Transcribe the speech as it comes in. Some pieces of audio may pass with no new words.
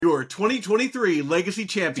Your 2023 Legacy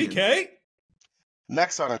Champion. TK?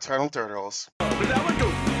 Next on Eternal Turtles. Hey,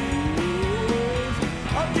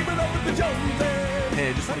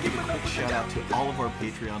 I just want to give a quick shout out to all of our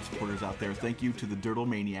Patreon supporters out there. Thank you to the Dirtle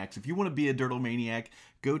Maniacs. If you want to be a Dirtle Maniac,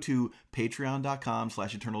 go to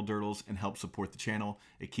patreon.com/EternalDirtles and help support the channel.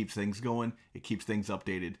 It keeps things going. It keeps things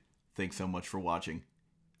updated. Thanks so much for watching.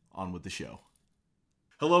 On with the show.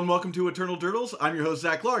 Hello and welcome to Eternal Dirtles. I'm your host,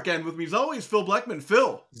 Zach Clark, and with me as always, Phil Blackman.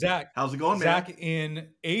 Phil, Zach, how's it going, man? Zach, in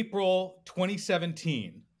April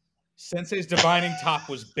 2017, Sensei's Divining Top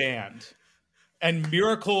was banned, and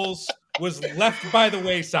Miracles was left by the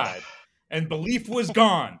wayside, and Belief was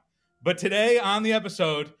gone. But today on the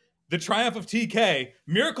episode, the triumph of TK,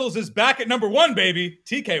 Miracles is back at number 1, baby.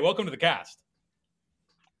 TK, welcome to the cast.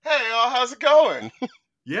 Hey, y'all, how's it going?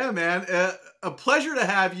 Yeah, man. A pleasure to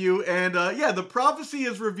have you. And yeah, the prophecy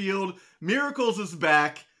is revealed. Miracles is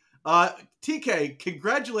back. TK,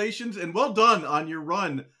 congratulations and well done on your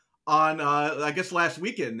run on, I guess, last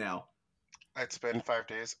weekend now. It's been 5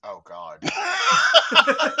 days. Oh, God.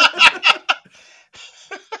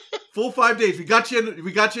 Full 5 days. We got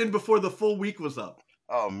you in before the full week was up.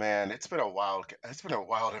 Oh, man, it's been a wild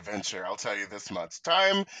adventure. I'll tell you this much.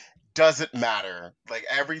 Time doesn't matter. Like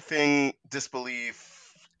everything, disbelief.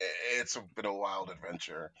 It's been a wild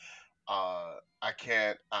adventure. I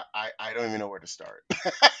don't even know where to start.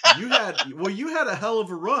 You had a hell of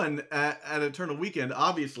a run at Eternal Weekend.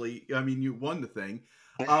 Obviously, I mean, you won the thing.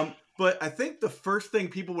 But I think the first thing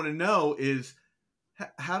people want to know is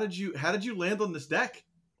how did you land on this deck?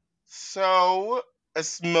 So,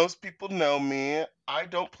 as most people know me, I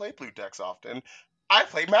don't play blue decks often. I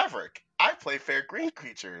play Maverick. I play fair green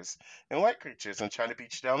creatures and white creatures and trying to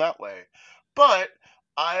beat you down that way. But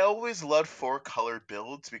I always loved 4-color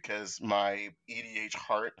builds because my EDH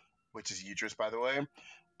heart, which is uterus, by the way,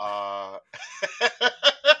 I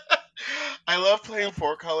love playing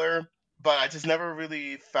 4-color, but I just never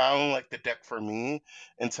really found like the deck for me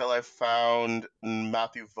until I found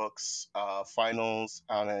Matthew Vook's finals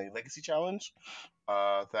on a Legacy Challenge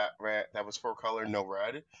that was 4-color, no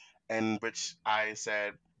red, in which I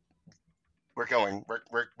said, we're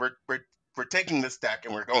taking this deck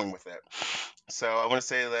and we're going with it. So I want to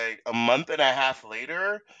say like a month and a half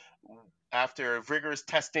later, after rigorous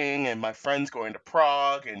testing and my friends going to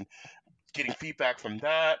Prague and getting feedback from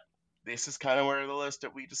that, this is kind of where the list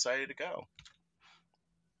that we decided to go.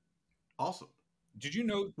 Awesome. Did you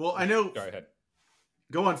know? Well, I know. Go ahead.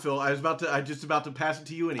 Go on, Phil. I just about to pass it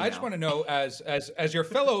to you anyhow. I just want to know, as your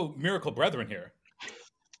fellow miracle brethren here,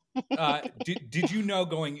 did you know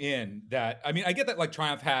going in that? I mean, I get that like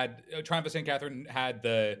Triumph of St. Catherine had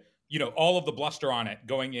the all of the bluster on it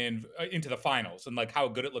going into the finals and like how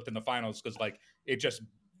good it looked in the finals because like it just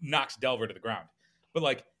knocks Delver to the ground. But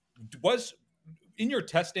like, was in your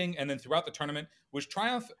testing and then throughout the tournament, was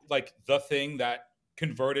Triumph like the thing that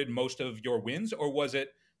converted most of your wins, or was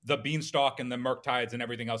it the Beanstalk and the Murktides and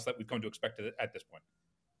everything else that we've come to expect at this point?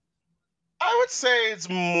 I would say it's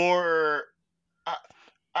more.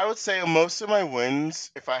 I would say most of my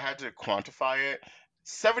wins, if I had to quantify it,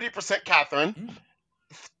 70% Catherine,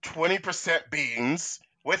 20% Beans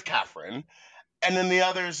with Catherine, and then the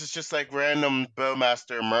others is just like random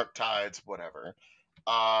Bowmaster, Murktides, whatever.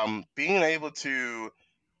 Being able to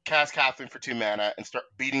cast Catherine for 2 mana and start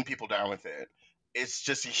beating people down with it, it's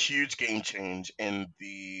just a huge game change in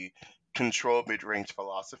the control mid-range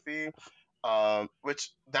philosophy.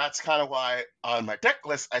 Which that's kind of why on my deck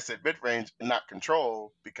list I said mid-range and not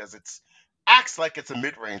control, because it's acts like it's a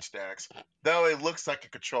mid-range deck, though it looks like a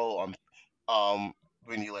control on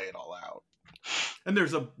when you lay it all out. And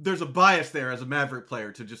there's a bias there as a Maverick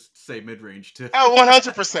player to just say mid-range too. Oh,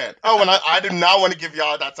 100%. Oh, and I do not want to give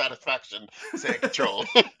y'all that satisfaction saying control.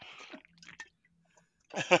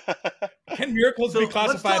 Can Miracles be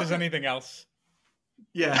classified as anything else?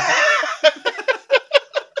 Yeah.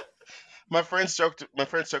 My friends joked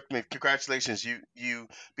me, congratulations, you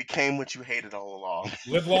became what you hated all along.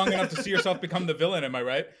 Live long enough to see yourself become the villain, am I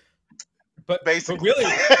right? But basically,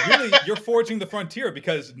 really, you're forging the frontier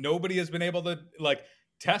because nobody has been able to like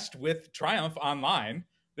test with Triumph online.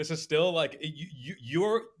 This is still like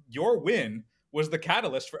your win was the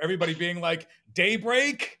catalyst for everybody being like,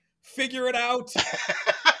 Daybreak, figure it out.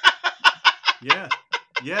 Yeah.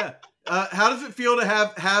 How does it feel to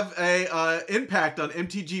have a impact on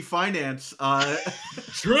MTG Finance?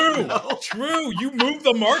 True. You moved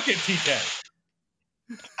the market, TK.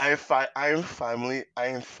 I am finally,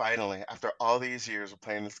 after all these years of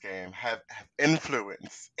playing this game, have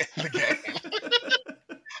influence in the game.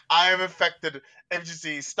 I have affected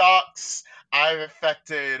MTG stocks. I've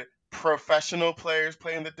affected professional players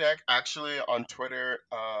playing the deck. Actually, on Twitter,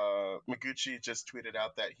 Maguchi just tweeted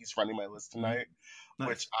out that he's running my list tonight, which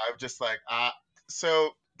Nice. I'm just like, so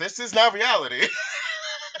this is now reality.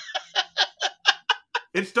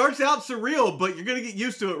 It starts out surreal, but you're gonna get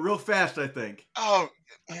used to it real fast, I think. Oh,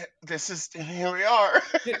 here we are.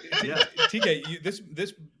 Yeah. TK, this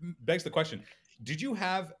begs the question: did you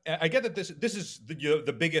have? I get that this is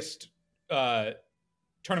the biggest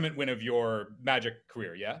tournament win of your Magic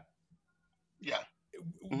career, yeah? Yeah.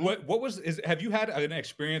 Mm-hmm. Have you had an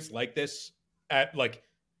experience like this at like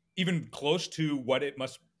even close to what it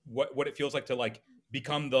feels like to like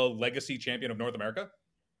become the legacy champion of North America?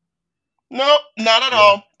 No, not at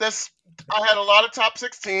all. I had a lot of top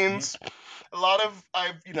 16s, a lot of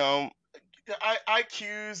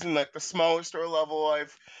IQs and like the smaller store level.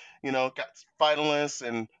 I've got finalists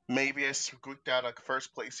and maybe I squeaked out like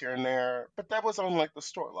first place here and there, but that was on like the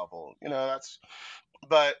store level.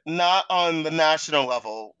 But not on the national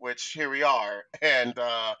level, which here we are, and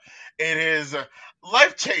it is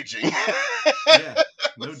life changing. Yeah,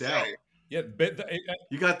 no doubt. Yeah,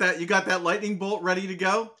 you got that lightning bolt ready to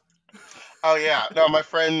go. Oh yeah, no, my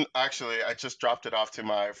friend actually, I just dropped it off to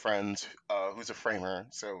my friend who's a framer,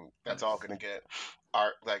 so that's all gonna get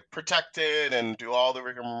art like protected and do all the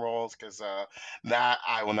rigmaroles because that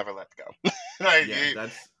I will never let go.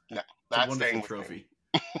 That's a staying wonderful with trophy. Me.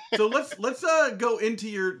 So let's go into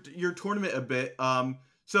your tournament a bit.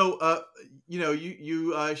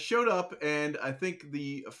 You showed up, and I think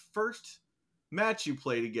the first match you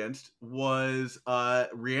played against was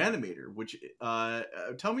Reanimator, which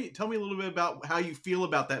tell me a little bit about how you feel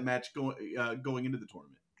about that match going into the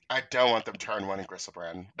tournament. I don't want them turn one in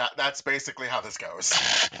Griselbrand. That's basically how this goes.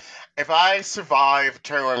 If I survive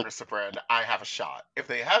turn one Griselbrand, I have a shot. If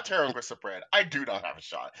they have turn one Griselbrand, I do not have a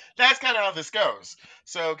shot. That's kind of how this goes.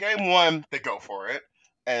 So game one, they go for it,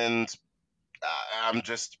 and I'm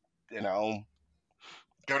just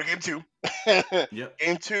go to game two. Yep.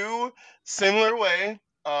 Game two, similar way.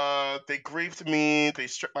 They griefed me. They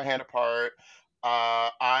stripped my hand apart.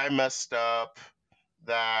 I messed up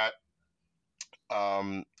that.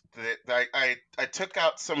 I took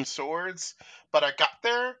out some swords, but I got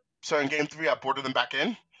there. So in game three, I boarded them back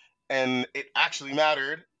in, and it actually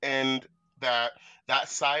mattered. And that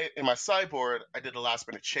side in my sideboard, I did a last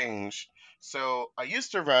minute change. So I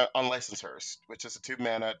used to run Unlicensed Hearse, which is a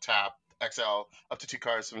 2-mana tap XL up to 2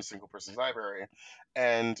 cards from a single person's library.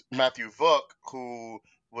 And Matthew Vook, who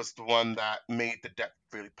was the one that made the deck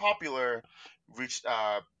really popular, reached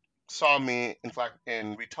saw me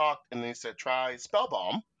and we talked, and he said try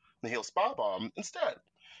Spellbomb, and he'll Spellbomb instead.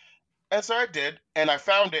 And so I did, and I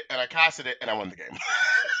found it, and I casted it, and I won the game.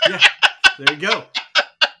 Yeah, there you go.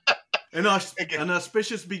 An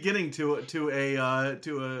auspicious beginning to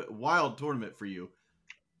a wild tournament for you.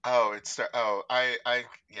 It's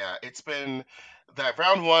been that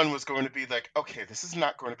round one was going to be like, okay, this is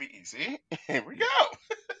not going to be easy. Here we go.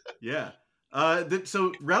 Yeah.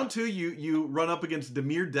 So round two, you run up against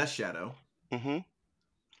Dimir Death Shadow. Mm-hmm.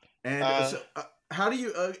 And how do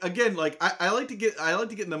you again? Like I like to get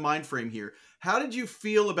in the mind frame here. How did you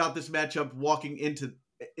feel about this matchup walking into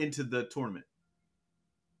the tournament?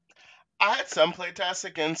 I had some playtests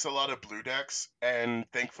against a lot of blue decks, and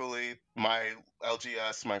thankfully my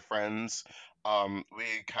LGS, my friends, we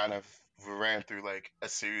kind of ran through like a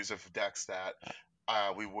series of decks that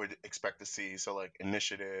we would expect to see. So like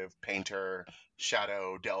Initiative, Painter,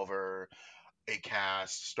 Shadow, Delver, Acast,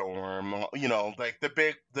 Storm, like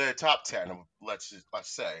the top 10, let's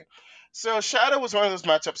say. So Shadow was one of those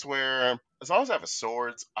matchups where as long as I have a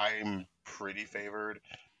swords, I'm pretty favored.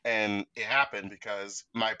 And it happened because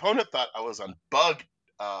my opponent thought I was on bug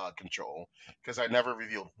control because I never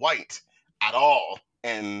revealed white at all.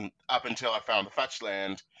 And up until I found the fetch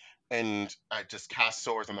land, and I just cast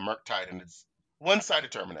swords on the Murktide, and it's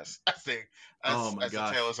one-sided terminus. As the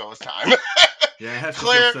tale is always time. Yeah, it has to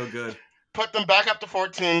feel so good. Put them back up to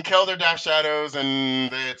 14, kill their Dash Shadows, and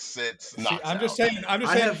it's not. I'm just saying.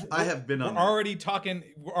 I have been on.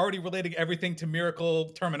 We're already relating everything to Miracle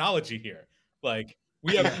terminology here. Like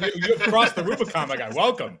you have crossed the Rubicon, my guy.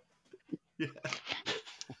 Welcome. Yeah.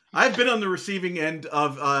 I've been on the receiving end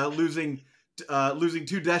of losing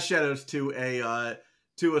 2 Death Shadows to a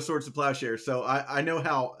Swords to Plowshare, so I know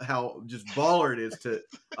how just baller it is to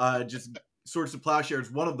just Swords to Plowshare is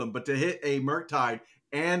one of them, but to hit a Murktide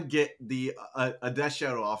and get a Death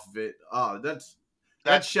Shadow off of it,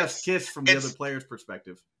 that's chef's kiss from the other player's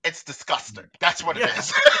perspective. It's disgusting. That's what it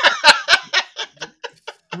is.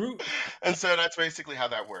 And so that's basically how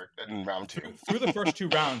that worked in round two. Through the first 2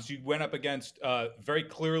 rounds, you went up against very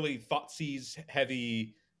clearly Thoughtseize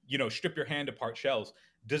heavy, strip your hand apart shells.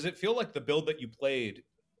 does it feel like the build that you played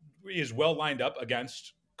is well lined up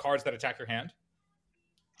against cards that attack your hand?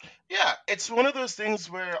 Yeah, it's one of those things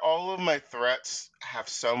where all of my threats have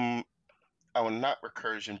some, oh, not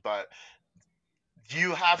recursion, but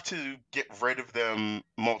you have to get rid of them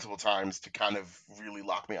multiple times to kind of really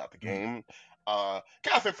lock me out the Mhm. game.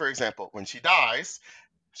 Catherine, for example, when she dies,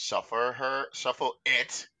 shuffle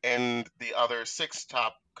it and the other 6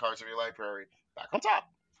 top cards of your library back on top.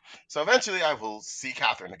 So eventually I will see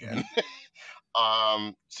Catherine again.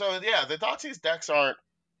 Mhm. So yeah, the Doxy's decks aren't,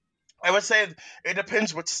 I would say it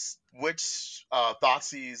depends which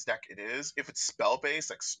Thoughtseize deck it is. If it's spell based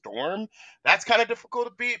like Storm, that's kind of difficult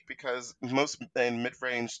to beat because most in mid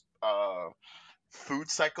range food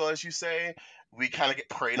cycle, as you say, we kind of get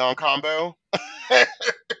preyed on combo.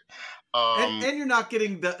 um, And you're not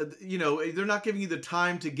getting they're not giving you the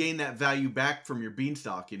time to gain that value back from your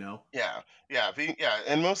beanstalk. yeah, yeah.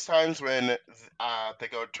 And most times when they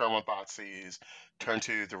go turn 1 Thoughtseize, turn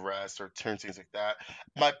 2 the rest, or turn things like that,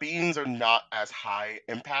 my beans are not as high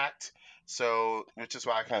impact. So, which is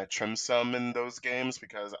why I kind of trim some in those games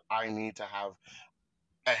because I need to have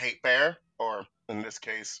a hate bear, or in this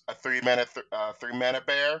case, a 3 mana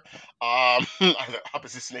bear, either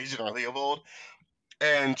opposition agent or Leovold,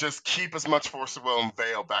 and just keep as much Force of Will and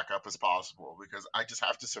Veil back up as possible because I just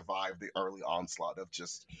have to survive the early onslaught of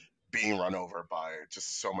just being run over by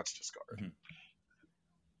just so much discard. Mhm.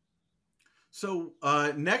 So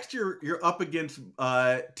next you're up against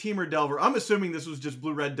Teamer Delver. I'm assuming this was just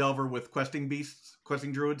blue red Delver with questing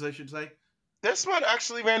druids, I should say. This one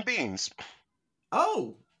actually ran beans.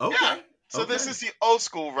 Oh, Yeah. okay. So this Okay. is the old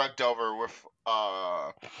school red Delver with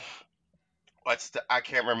I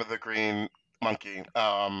can't remember the green monkey.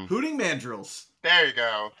 Hooting Mandrills. There you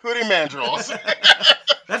go. Hooting Mandrills.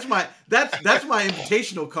 that's my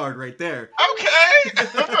invitational card right there. Okay.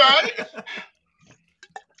 All right.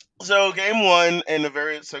 So game one,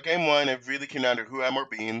 it really came down to who had more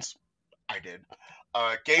beans. I did.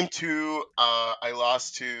 Game two, I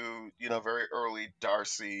lost to very early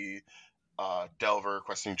Darcy, Delver,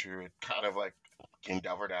 Questing Druid, kind of like getting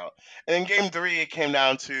Delvered out. And then game three, it came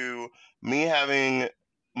down to me having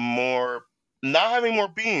more, not having more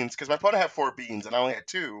beans because my opponent had 4 beans and I only had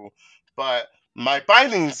 2, but my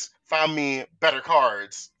bindings found me better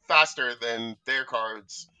cards faster than their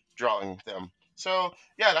cards drawing them. So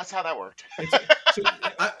yeah, that's how that worked.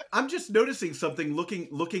 I'm just noticing something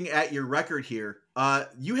looking at your record here.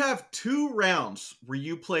 You have 2 rounds where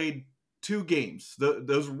you played 2 games.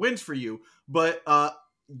 Those were wins for you, but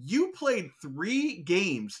you played 3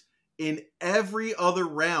 games in every other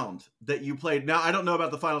round that you played. Now, I don't know about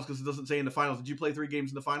the finals because it doesn't say in the finals. Did you play 3 games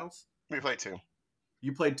in the finals? We played 2.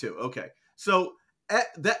 You played 2. Okay. So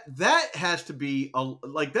that has to be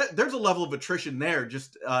like that. There's a level of attrition there,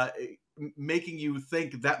 just making you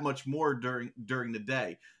think that much more during the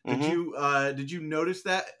day. Did you notice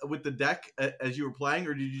that with the deck as you were playing,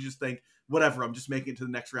 or did you just think, whatever, I'm just making it to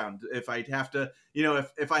the next round? If I have to,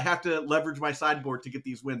 if I have to leverage my sideboard to get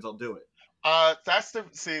these wins, I'll do it.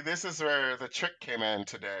 This is where the trick came in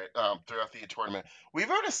today. Throughout the tournament, we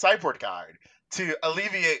wrote a sideboard guide to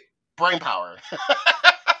alleviate brain power.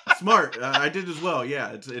 Smart. I did as well.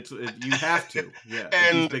 Yeah, you have to. Yeah,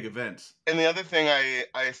 at these big events. And the other thing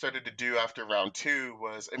I started to do after round 2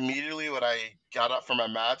 was immediately when I got up from my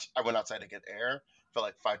match, I went outside to get air for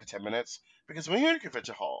like 5 to 10 minutes because when you're in a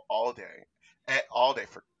convention hall all day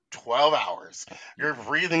for 12 hours, you're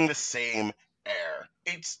breathing the same air.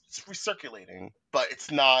 It's recirculating, but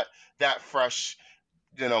it's not that fresh,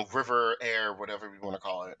 river air, whatever we want to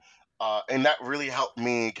call it. And that really helped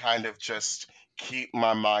me kind of just keep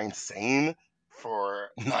my mind sane for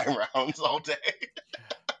 9 rounds all day.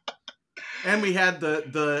 And we had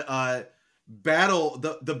the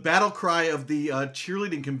battle cry of the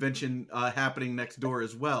cheerleading convention happening next door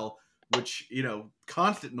as well, which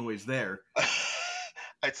constant noise there.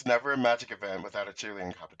 It's never a Magic event without a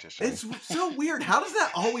cheerleading competition. It's so weird. How does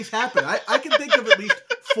that always happen? I can think of at least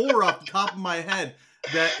 4 off the top of my head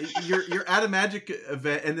that you're at a Magic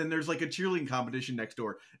event and then there's like a cheerleading competition next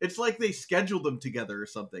door. It's like they scheduled them together or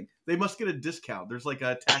something. They must get a discount. There's like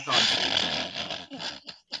a tack on fee.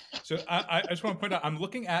 So I just want to point out, I'm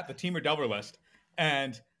looking at the Teamer Delver list,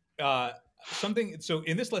 and so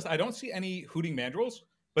in this list, I don't see any Hooting Mandrills,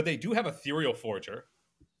 but they do have Ethereal Forger.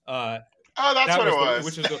 That's what it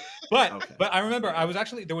was. But I remember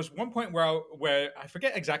there was one point where I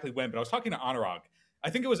forget exactly when, but I was talking to Anurag. I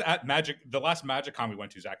think it was at the last Magic Con we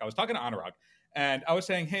went to, Zach. I was talking to Anurag, and I was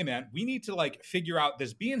saying, hey man, we need to figure out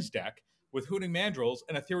this Beans deck with Hooting Mandrills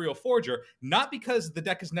and Ethereal Forger, not because the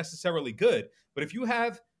deck is necessarily good, but if you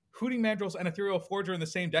have Hooting Mandrills and Ethereal Forger in the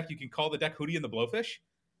same deck, you can call the deck Hootie and the Blowfish.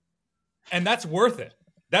 and that's worth it.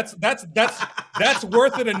 That's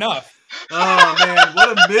worth it enough. Oh man,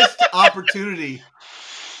 what a missed opportunity.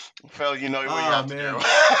 Phil, you know what you Oh have man. to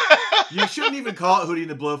do. You shouldn't even call it Hootie and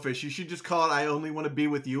the Blowfish. You should just call it I Only Want to Be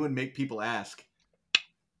With You and make people ask.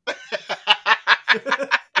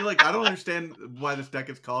 You're like, I don't understand why this deck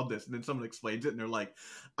is called this. And then someone explains it and they're like,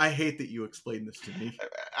 I hate that you explained this to me.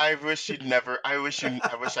 I wish you'd never. I wish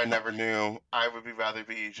I never knew. I would rather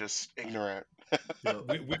be just ignorant. We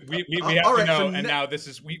have all to right, know, so and now this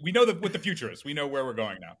is we know what the future is. We know where we're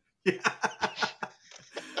going now. Yeah.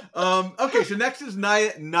 Okay, so next is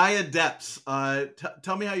Naya Depths.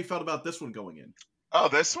 Tell me how you felt about this one going in. Oh,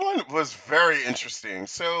 this one was very interesting.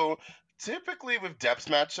 So typically with depth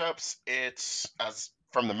matchups, it's as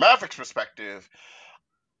from the Mavericks perspective,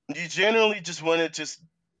 you generally just want to just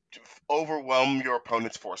overwhelm your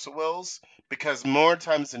opponent's force of wills because more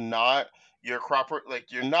times than not, you're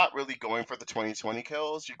not really going for the 2020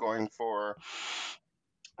 kills. You're going for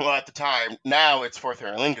at the time now it's for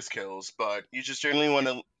Theralingus kills, but you just generally want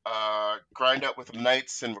to grind up with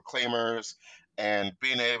knights and reclaimers and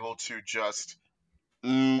being able to just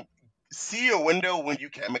mm, see a window when you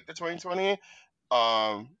can make the 2020.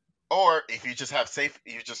 Um, or if you just have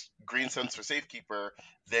you just green sense for safekeeper,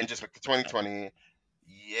 then just make the 2020.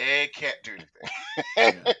 Yeah, can't do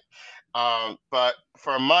anything. Yeah. But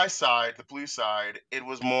from my side, the blue side, it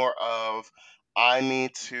was more of I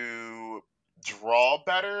need to draw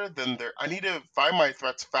better than their. I need to find my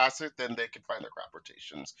threats faster than they can find their crop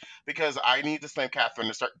rotations because I need to snipe Catherine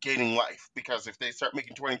to start gaining life. Because if they start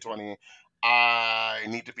making 2020, I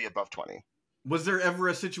need to be above 20. Was there ever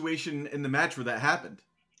a situation in the match where that happened?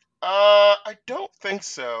 I don't think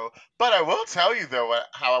so. But I will tell you though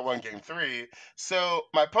how I won game three. So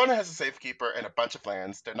my opponent has a safekeeper and a bunch of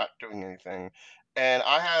lands. They're not doing anything, and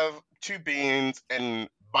I have two beans and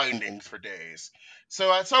bindings for days.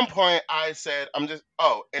 So at some point I said, I'm just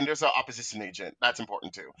and there's an opposition agent. That's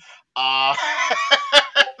important too. Uh,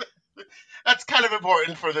 that's kind of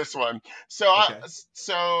important for this one. So Okay.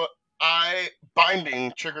 I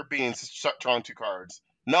binding trigger beans to start drawing two cards,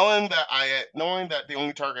 knowing that the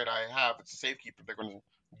only target I have is a safekeeper. They're going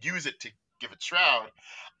to use it to give it shroud.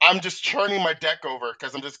 I'm just churning my deck over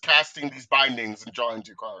because I'm just casting these bindings and drawing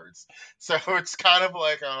two cards. So it's kind of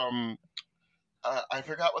like I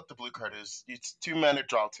forgot what the blue card is. It's 2 mana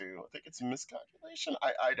draw two. I think it's miscalculation.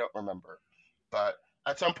 I don't remember, but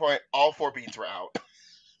at some point all four beans were out.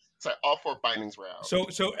 So all four bindings were out.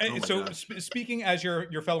 Speaking as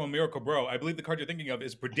your fellow Miracle Bro, I believe the card you're thinking of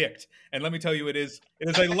is Predict, and let me tell you, it is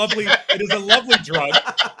a lovely drug.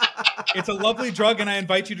 It's a lovely drug, and I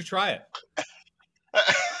invite you to try it.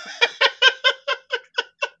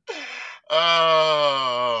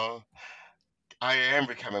 Oh, I am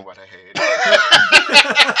becoming what I hate.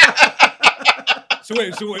 So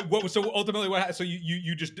ultimately, what? So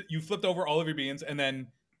you flipped over all of your beans, and then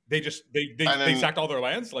they sacked all their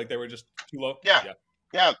lands, like they were just too low.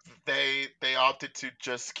 Yeah. They opted to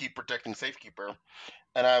just keep protecting safekeeper,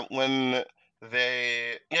 and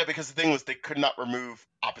because the thing was they could not remove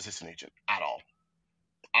opposition agent at all.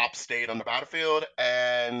 Op stayed on the battlefield,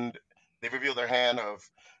 and they revealed their hand of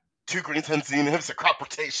two green sun zeniths, a crop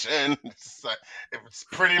rotation. It was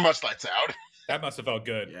pretty much lights out. That must have felt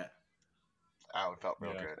good. Yeah. Oh, it felt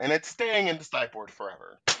real good, and it's staying in the sideboard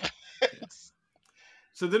forever.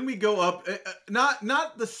 So then we go up,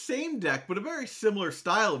 not the same deck, but a very similar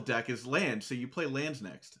style of deck is lands. So you play lands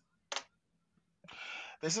next.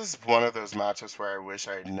 This is one of those matchups where I wish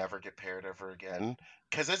I'd never get paired ever again,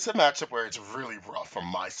 because it's a matchup where it's really rough from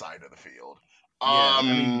my side of the field. Yeah, I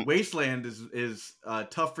mean, Wasteland is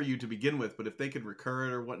tough for you to begin with, but if they could recur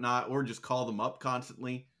it or whatnot, or just call them up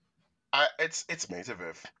constantly. It's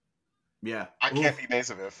Mazeviv. Yeah. I can't beat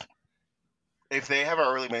Mazeviv. If they have an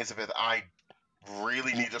early Mazeviv, I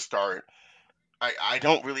really need to start. I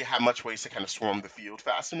don't really have much ways to kind of swarm the field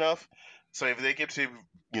fast enough. So if they get to,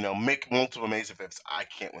 make multiple Mazevivs, I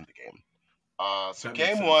can't win the game. So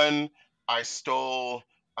game one, I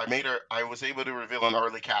was able to reveal an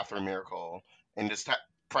early Catherine Miracle and just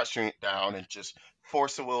pressuring it down and just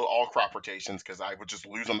force the will all crop rotations because I would just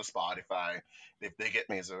lose on the spot if they get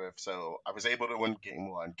Mazeviv. So I was able to win game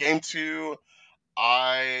one. Game two,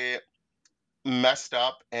 I messed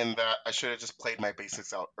up in that I should have just played my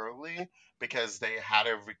basics out early because they had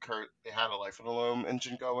a life of the loam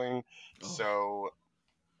engine going. Oh. So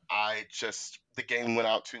the game went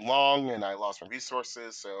out too long and I lost my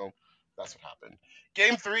resources, so that's what happened.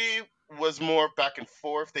 Game three was more back and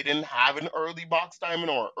forth. They didn't have an early box diamond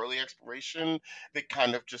or early exploration. They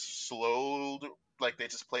kind of just slowed, like they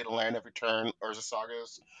just played a land every turn, Urza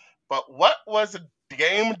Sagas. But what was a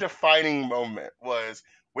game-defining moment was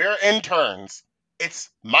We're in turns. It's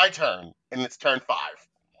my turn, and it's turn 5.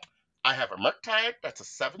 I have a Murktide, that's a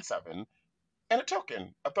 7/7, and a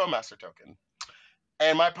token, a Bowmaster token.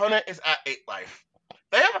 And my opponent is at 8 life.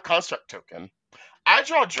 They have a Construct token. I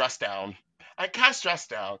draw Dress Down. I cast Dress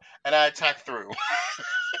Down, and I attack through.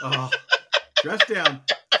 Oh, Dress Down.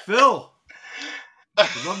 Phil,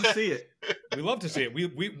 we'd love to see it. We love to see it.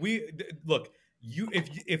 We look,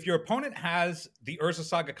 if your opponent has the Urza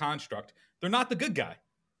Saga construct, they're not the good guy.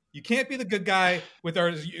 You can't be the good guy with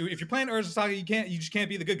Urza. If you're playing Urza Saga, you just can't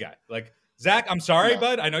be the good guy. Like, Zach, I'm sorry,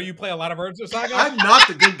 bud. I know you play a lot of Urza Saga. I'm not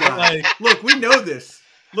the good guy. Look, we know this.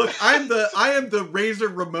 Look, I am the Razor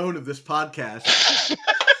Ramon of this podcast.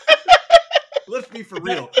 Let's be for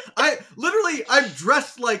real. I'm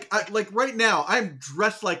dressed like right now. I'm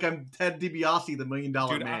dressed like I'm Ted DiBiase, the $1 Million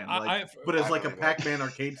Man, but as like a Pac-Man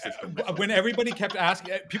arcade system. When everybody kept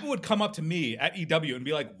asking, people would come up to me at EW and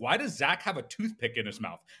be like, "Why does Zach have a toothpick in his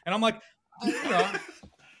mouth?" And I'm like,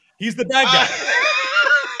 he's the bad guy.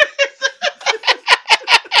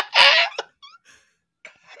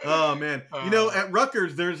 Oh man, at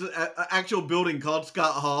Rutgers there's an actual building called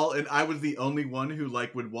Scott Hall, and I was the only one who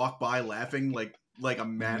would walk by laughing like a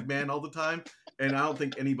madman all the time, and I don't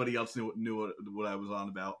think anybody else knew what I was on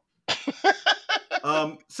about.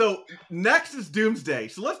 So next is Doomsday.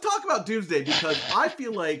 So let's talk about Doomsday, because I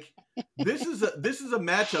feel like this is a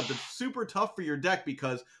matchup that's super tough for your deck,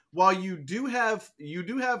 because while you do have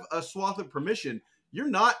a swath of permission, you're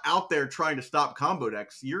not out there trying to stop combo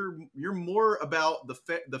decks. You're more about the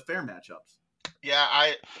fair matchups.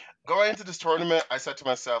 Yeah, going into this tournament, I said to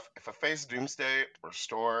myself, if I face Doomsday or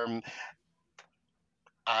Storm,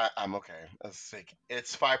 I'm okay.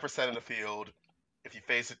 It's 5% of the field. If you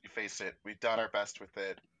face it, you face it. We've done our best with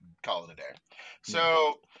it. Call it a day.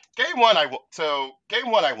 So game one, I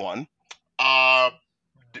won.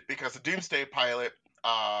 Because the Doomsday pilot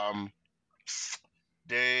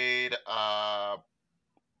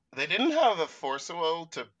they didn't have a Force of Will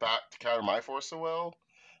to counter my Force of Will.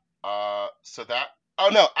 Sorry.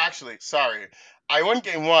 I won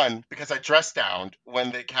game one because I dressed down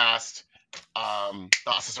when they cast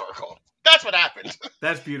Thassa's Oracle. That's what happened.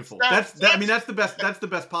 That's beautiful. That's the best. That's the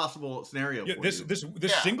best possible scenario. For this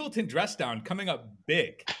singleton dress down coming up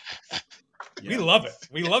big. Yeah. We love it.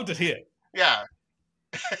 We love to see it. Yeah.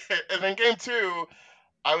 And then game two,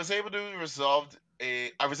 I was able to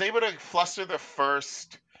fluster the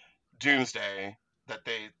first Doomsday that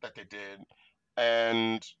they did,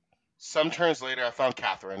 and some turns later I found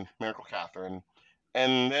Miracle Catherine,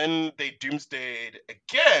 and then they Doomsdayed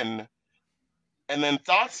again, and then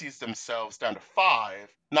Thoughtseize themselves down to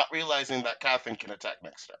 5, not realizing that Catherine can attack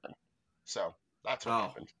next turn. So that's what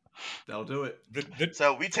happened. That'll do it.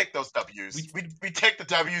 So we take those W's. We take the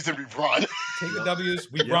W's and we run. Take the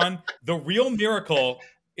W's, we run. The real miracle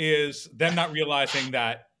is them not realizing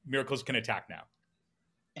that miracles can attack now.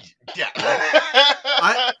 Yeah.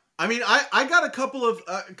 I got a couple of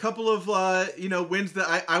wins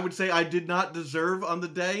that I would say I did not deserve on the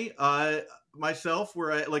day myself,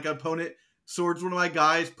 where an opponent swords one of my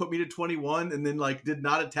guys, put me to 21, and then did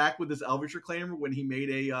not attack with his Elvish Reclaimer when he made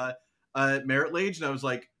a Merit Lage, and I was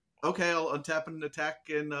like, okay, I'll untap and attack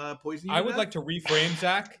and poison you. I would like to reframe,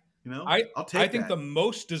 Zach. I'll take I think the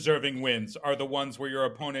most deserving wins are the ones where your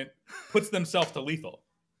opponent puts themselves to lethal.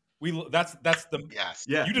 That's the yes.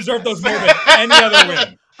 Yeah. You deserve those more than any other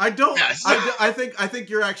win. I don't. Yes. I think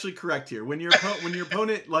you're actually correct here. When your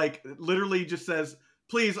opponent literally just says,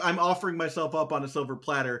 "Please, I'm offering myself up on a silver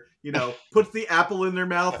platter," puts the apple in their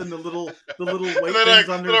mouth and the little white things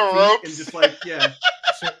on their feet, ropes. And just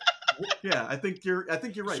yeah, I think you're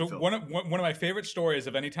right. So Phil. one of my favorite stories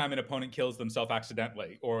of any time an opponent kills themselves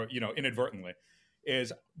accidentally or inadvertently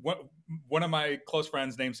is one of my close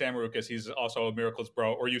friends named Sam Marukas. He's also a Miracles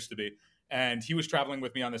bro, or used to be, and he was traveling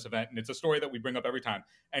with me on this event. And it's a story that we bring up every time.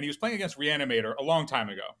 And he was playing against Reanimator a long time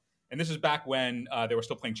ago, and this is back when they were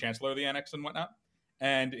still playing Chancellor of the Annex and whatnot.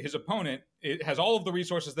 And his opponent has all of the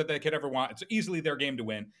resources that they could ever want. It's easily their game to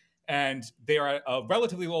win. And they are at a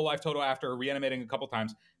relatively low life total after reanimating a couple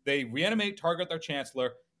times. They reanimate, target their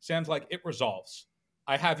Chancellor. Sam's like, "It resolves.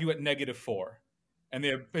 I have you at -4." And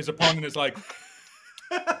his opponent is like,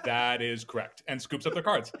 "That is correct," and scoops up their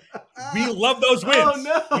cards. We love those wins. Oh,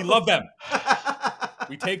 no. We love them.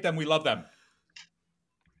 We take them. We love them.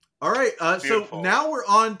 All right, so now we're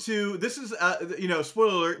on to, this is,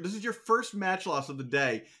 spoiler alert, this is your first match loss of the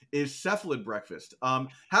day, is Cephalid Breakfast.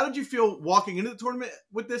 How did you feel walking into the tournament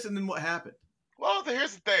with this, and then what happened? Well,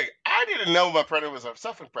 here's the thing. I didn't know my predator was a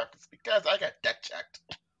Cephalid Breakfast because I got deck checked.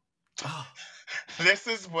 Oh. This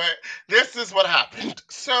is what happened.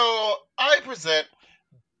 So I present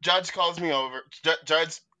Judge calls me over.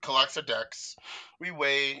 Judge collects our decks. We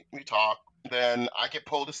wait. We talk. Then I get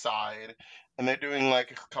pulled aside, and they're doing like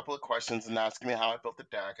a couple of questions and asking me how I built the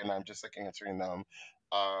deck, and I'm just like answering them.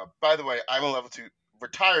 By the way, I'm a level 2,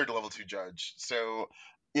 retired level 2 judge, so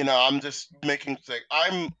I'm just making like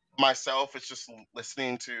I'm myself. It's just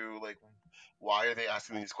listening to like why are they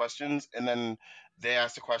asking these questions, and then they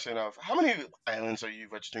asked the question of how many islands are you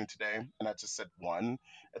registering today, and I just said one,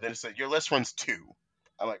 and then it said your list runs two.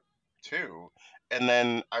 I'm like, two? And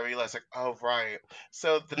then I realized, like, oh, right.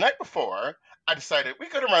 So the night before, I decided we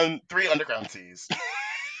could run 3 underground seas.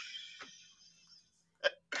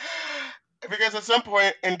 Because at some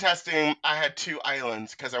point in testing, I had 2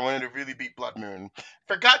 islands because I wanted to really beat Blood Moon.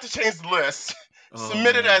 Forgot to change the list. Oh,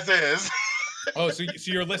 Submit it man. as is. Oh, so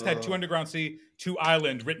your list had 2 underground sea, 2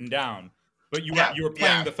 island written down, but you Yeah, were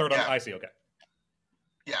playing yeah, the third on. yeah. I see. Okay.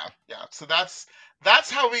 Yeah. So that's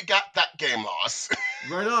how we got that game loss.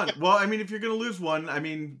 Right on. Well, I mean, if you're going to lose one, I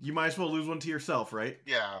mean, you might as well lose one to yourself, right?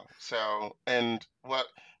 Yeah. So, and what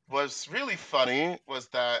was really funny was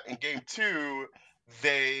that in game 2,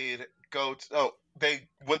 they'd they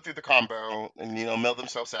went through the combo and milled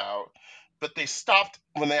themselves out, but they stopped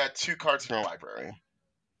when they had 2 cards in their library.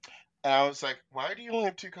 And I was like, why do you only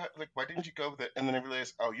have 2 cards? Like, why didn't you go with it? And then I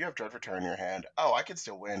realized, oh, you have Dread Return in your hand. Oh, I can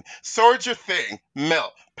still win. Sword's your thing.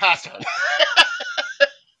 Mill. Pass turn.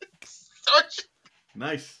 Sword's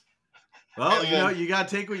Nice. Well, And then, you got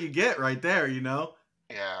to take what you get right there, yeah.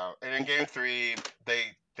 And in game 3, they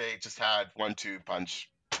just had 1-2 punch.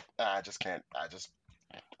 I just can't. I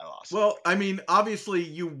lost. Well, I mean, obviously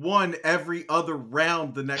you won every other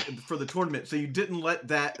round for the tournament, so you didn't let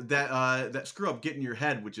that screw up get in your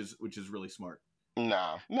head, which is really smart.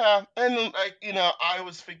 No. And like I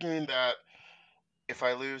was figuring that if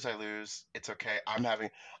I lose, I lose. It's okay.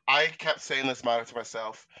 I kept saying this motto to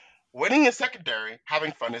myself: winning is secondary,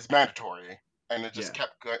 having fun is mandatory. And it just Yeah.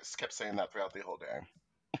 kept saying that throughout the whole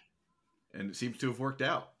day. And it seems to have worked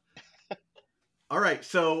out. All right,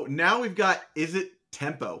 so now we've got Is It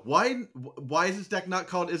Tempo. Why is this deck not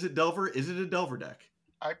called Is It Delver? Is it a Delver deck?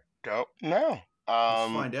 I don't know.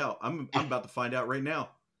 Let's find out. I'm about to find out right now.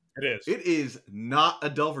 It is. It is not a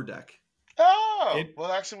Delver deck. Oh,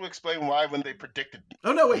 well, actually, we'll explain why when they predicted.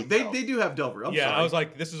 Oh no, wait, they do have Delver. I'm sorry. I was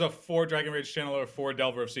like, this is a 4 Dragon Rage Channeler, 4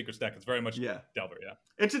 Delver of Secrets deck. It's very much Delver. Yeah,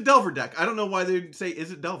 it's a Delver deck. I don't know why they say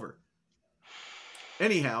Is It Delver.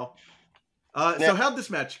 Anyhow, so how'd this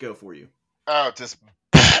match go for you? Oh, just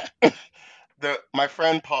my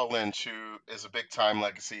friend Paul Lynch, who is a big time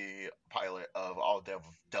legacy pilot of all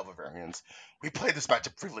Delver variants, we played this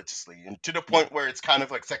matchup religiously, and to the point where it's kind of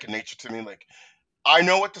like second nature to me. Like, I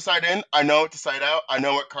know what to side in, I know what to side out, I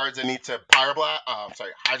know what cards I need to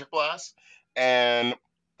Hydro Blast, and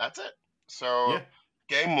that's it. So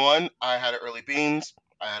game 1, I had an early Beans,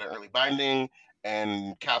 I had an early Binding,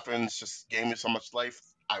 and Catherine's just gave me so much life,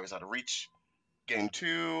 I was out of reach. Game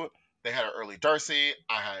 2, they had an early Darcy.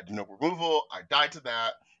 I had no removal. I died to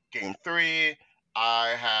that. Game 3, I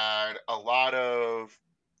had a lot of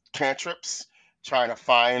cantrips trying to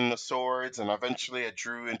find the swords, and eventually I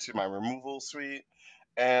drew into my removal suite.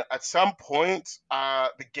 And at some point,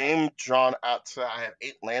 the game drawn out to I have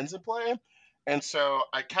 8 lands in play, and so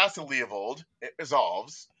I cast a Leovold. It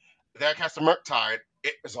resolves. Then I cast a Murktide.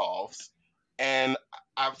 It resolves. And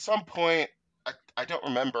at some point, I don't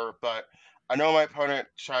remember, but I know my opponent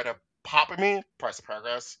tried to pop at me, press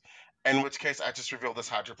progress, in which case I just revealed this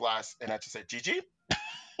Hydro Blast and I just said GG.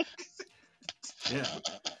 Yeah.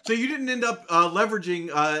 So you didn't end up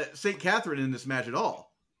leveraging St. Catherine in this match at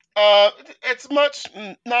all? It's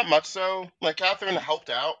not much so. Like, Catherine helped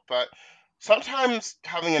out, but sometimes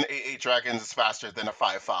having an 8/8 Dragons is faster than a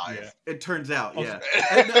 5/5. Yeah, it turns out, yeah.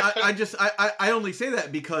 And I only say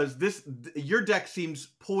that because your deck seems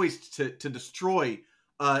poised to destroy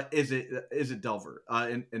Is it Delver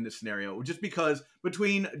in this scenario, just because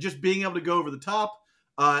between just being able to go over the top,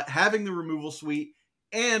 having the removal suite,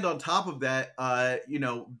 and on top of that,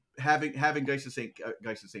 having Geist of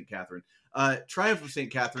St. Catherine, Triumph of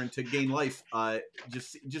St. Catherine to gain life,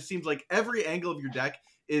 just seems like every angle of your deck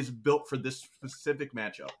is built for this specific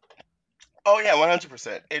matchup. Oh yeah,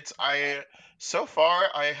 100%. So far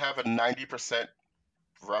I have a 90%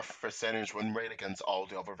 rough percentage win rate against all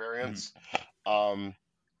Delver variants.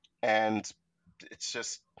 And it's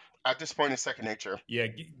just at this point it's second nature. Yeah,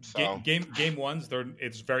 game ones,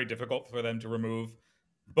 it's very difficult for them to remove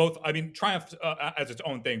both. I mean, Triumph as its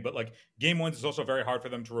own thing, but like game ones is also very hard for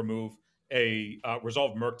them to remove a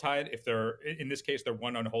resolved Murktide if they're in this case their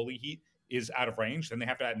 1 Unholy Heat is out of range. Then they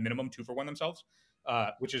have to at minimum 2 for 1 themselves.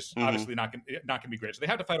 which is obviously not going to be great. So they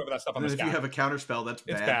have to fight over that stuff on And the if stack. you have a counterspell, that's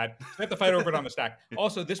bad. It's bad. So they have to fight over it on the stack.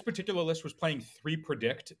 Also, this particular list was playing 3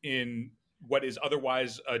 predict in what is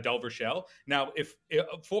otherwise a Delver shell. Now, if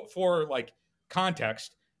for like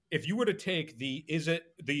context, if you were to take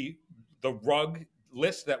the rug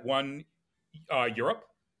list that won Europe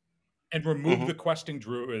and remove the questing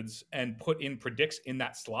druids and put in predicts in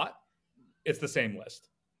that slot, it's the same list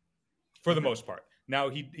for the most part. Now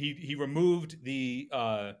he removed the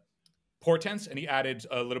portents and he added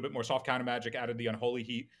a little bit more soft counter magic, added the unholy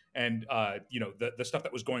heat and the stuff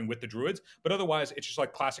that was going with the druids. But otherwise, it's just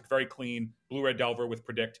like classic, very clean blue-red Delver with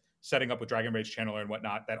predict, setting up with Dragon Rage Channeler and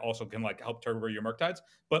whatnot that also can like help turbo your Murktides.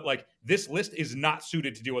 But like this list is not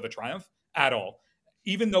suited to deal with a Triumph at all.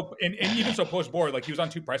 Even though, and even so, post board, like he was on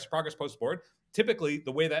 2 Price of Progress post board. Typically,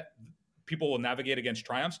 the way that people will navigate against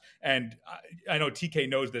Triumphs, and I know TK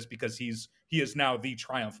knows this because he is now the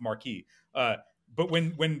Triumph marquee. But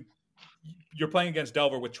when you're playing against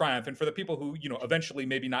Delver with Triumph, and for the people who eventually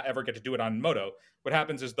maybe not ever get to do it on Moto, what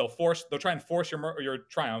happens is they'll try and force your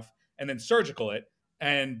Triumph and then surgical it.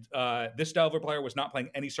 And this Delver player was not playing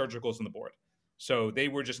any surgicals on the board. So they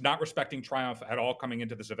were just not respecting Triumph at all coming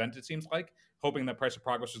into this event, it seems like, hoping that Price of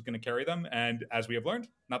Progress was going to carry them. And as we have learned,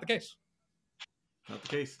 not the case. Not the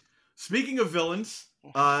case. Speaking of villains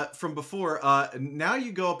from before, now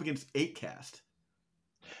you go up against 8cast.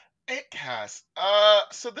 8cast.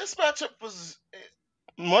 So this matchup was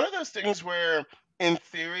one of those things where, in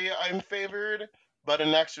theory, I'm favored, but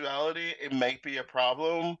in actuality, it might be a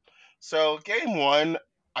problem. So game 1,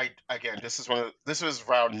 this was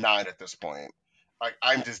round 9 at this point. Like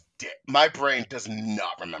I'm just dead. My brain does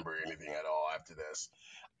not remember anything at all after this.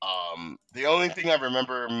 The only thing I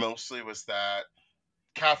remember mostly was that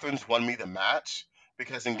Catherine's won me the match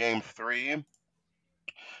because in game 3,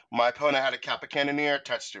 my opponent had a Kappa Cannoneer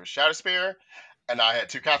attached to a Shadow Spear, and I had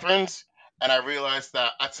 2 Catherines, and I realized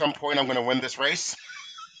that at some point I'm going to win this race.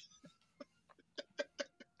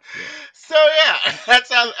 So yeah,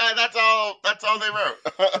 that's all they wrote.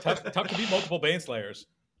 tough to beat multiple Baneslayers.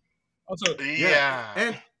 Also,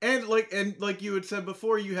 yeah, and like you had said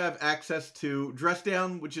before, you have access to Dress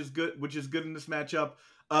Down, which is good in this matchup.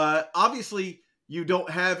 Obviously, you don't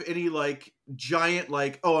have any like giant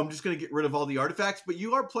I'm just going to get rid of all the artifacts, but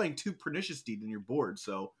you are playing 2 Pernicious Deed in your board,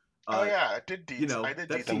 so. I did deeds. I did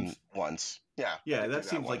deed them once. Yeah, that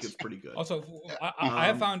seems like it's pretty good. Also, I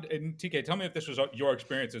have found, and TK, tell me if this was your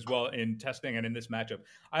experience as well in testing and in this matchup.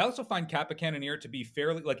 I also find Kappa Cannoneer to be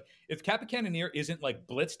fairly, like, if Kappa Cannoneer isn't like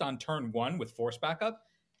blitzed on turn 1 with force backup,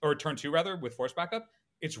 or turn 2 rather with force backup,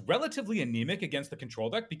 it's relatively anemic against the control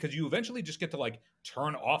deck because you eventually just get to like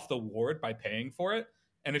turn off the ward by paying for it,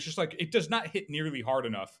 and it's just like it does not hit nearly hard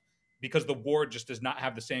enough because the ward just does not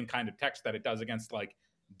have the same kind of text that it does against like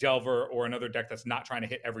Delver or another deck that's not trying to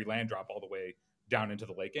hit every land drop all the way down into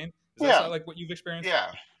the late game. Is that like what you've experienced?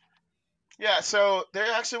 Yeah. So there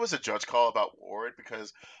actually was a judge call about ward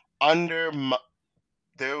because there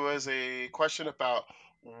was a question about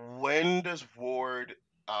when does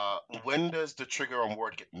the trigger on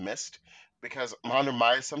ward get missed? Because under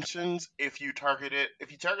my assumptions, if you target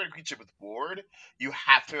a creature with ward, you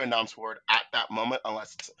have to announce ward at that moment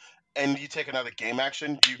and you take another game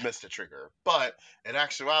action, you missed a trigger. But in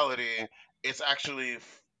actuality, it's actually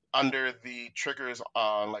under the triggers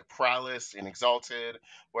on like Paralysis and Exalted,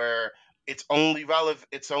 where it's only relevant.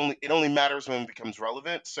 It only matters when it becomes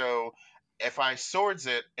relevant. So if I swords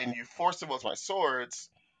it and you force it with my swords,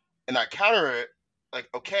 and I counter it, like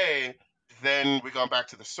okay, then we go back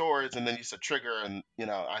to the swords, and then you said trigger, and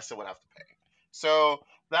I still would have to pay. So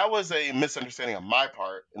that was a misunderstanding on my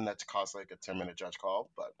part, and that's caused like a 10-minute judge call.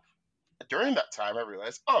 But during that time, I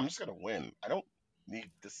realized, I'm just gonna win. I don't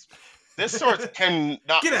need this. This sword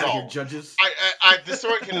cannot get resolve. Out of here, judges. This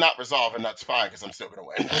sword cannot resolve, and that's fine because I'm still gonna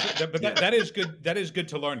win. But that is good. That is good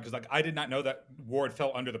to learn because like I did not know that ward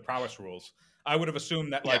fell under the prowess rules. I would have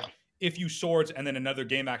assumed that like if you swords and then another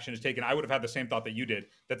game action is taken, I would have had the same thought that you did,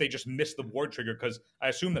 that they just missed the ward trigger because I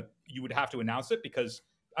assume that you would have to announce it because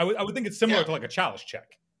I would think it's similar to like a chalice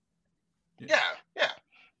check. Yeah.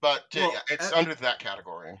 But it's under that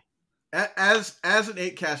category. As an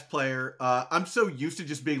 8cast player, I'm so used to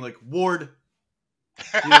just being like ward.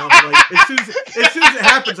 Like as soon as it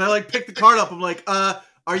happens, I like pick the card up. I'm like,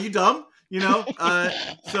 are you dumb?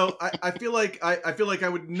 So I feel like I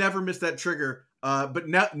would never miss that trigger. But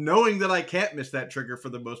now knowing that I can't miss that trigger for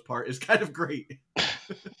the most part is kind of great.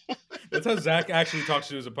 That's how Zach actually talks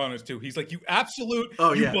to his opponents too. He's like, "You absolute,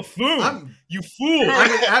 buffoon, you fool!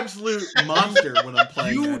 I'm an absolute monster when I'm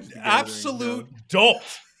playing. You absolute dolt!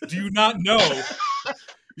 Do you not know?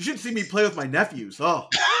 You should see me play with my nephews. Oh,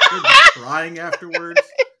 They're just crying afterwards.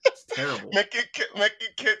 It's terrible. Making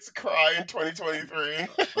kids cry in 2023.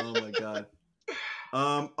 Oh my god.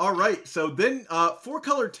 All right. So then,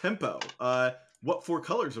 4-color tempo. What 4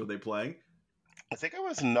 colors are they playing? I think it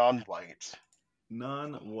was non-white.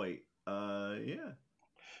 Non-white. Yeah.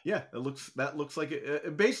 Yeah. That looks like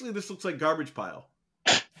it. Basically, this looks like garbage pile.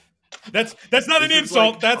 That's not an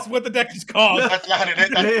insult. That's what the deck is called. That's not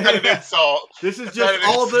an insult. This is That's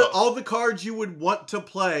just all the cards you would want to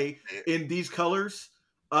play in these colors.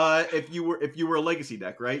 If you were a legacy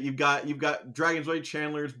deck, right? You've got Dragon's Blade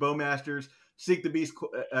Chandlers, Bowmasters, Seek the Beast,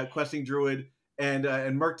 Questing Druid, and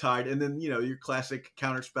Murktide, and then your classic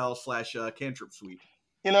counterspell / cantrip suite.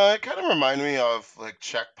 It kind of reminded me of like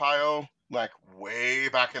Check Pile, like way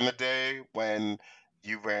back in the day when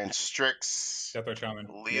you ran Strix, Deathray Shaman,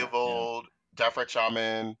 Leovold, Deathray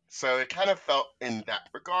Shaman. So it kind of felt in that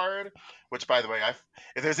regard. Which, by the way,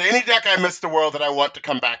 if there's any deck I miss the world that I want to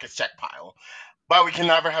come back, it's Check Pile. But we can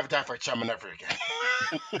never have Deathray Shaman ever again.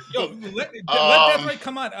 Yo, let Deathray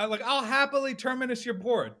come on. I'll happily terminus your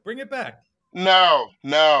board. Bring it back. No.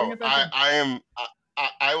 Bring it back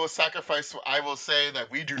I will sacrifice. I will say that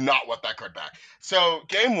we do not want that card back. So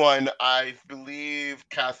game 1, I believe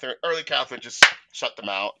early Catherine just shut them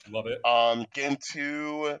out. Love it. Game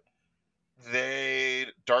 2, they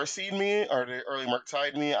Darcy'd me, or they early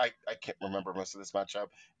Murktide me. I can't remember most of this matchup.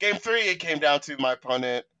 Game 3, it came down to my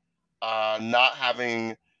opponent not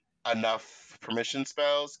having enough permission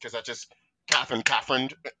spells, because I just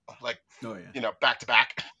Catherined like back to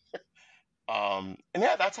back. And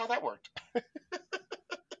yeah, that's how that worked.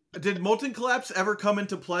 Did Molten Collapse ever come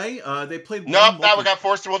into play? They played. Nope, that one got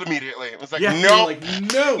forced ruled immediately. It was like,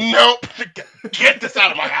 nope, get this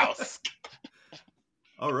out of my house.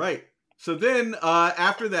 All right. So then,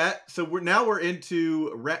 after that, so we're into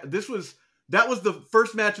that was the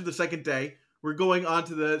first match of the second day. We're going on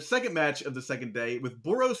to the second match of the second day with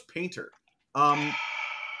Boros Painter.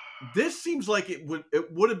 This seems like it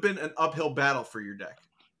would have been an uphill battle for your deck.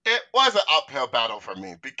 It was an uphill battle for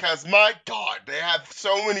me because, my God, they have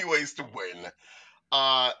so many ways to win.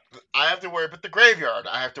 I have to worry about the graveyard.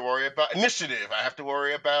 I have to worry about initiative. I have to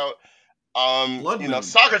worry about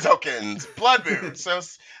Saga tokens, Blood Moon. So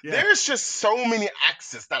there's just so many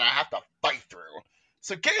axes that I have to fight through.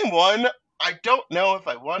 So game 1, I don't know if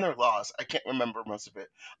I won or lost. I can't remember most of it.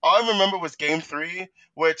 All I remember was game 3,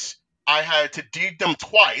 which I had to deed them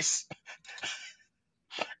twice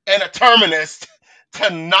and a terminus to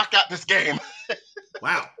knock out this game.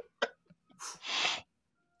 Wow.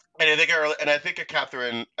 And I think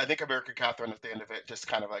American Catherine at the end of it just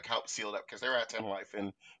kind of like helped seal it up, because they were at 10 life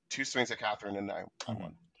and 2 swings of Catherine and I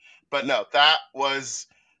won. But no, that was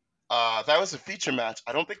a feature match.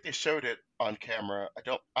 I don't think they showed it on camera.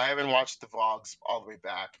 I haven't watched the vlogs all the way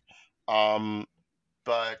back.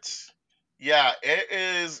 But yeah,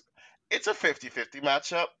 it's a 50-50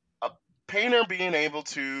 matchup. A painter being able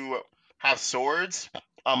to have swords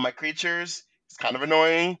on my creatures is kind of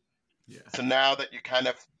annoying. Yeah. So now that you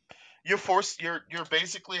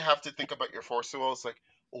basically have to think about your force rolls, like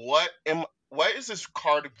what is this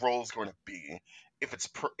card rolls going to be? If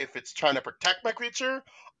it's trying to protect my creature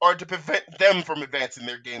or to prevent them from advancing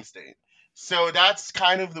their game state. So that's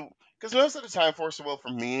kind of because most of the time force will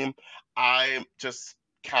for me, I just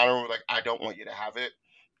counter like, I don't want you to have it.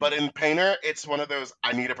 But in Painter, it's one of those,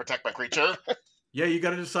 I need to protect my creature. Yeah, you got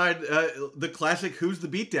to decide the classic who's the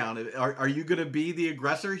beatdown. Are you going to be the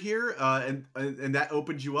aggressor here? And that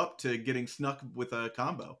opens you up to getting snuck with a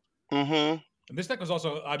combo. Mm-hmm. And this deck was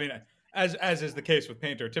also, I mean, as is the case with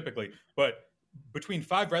Painter typically, but between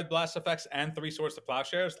 5 Red Blast effects and 3 Swords to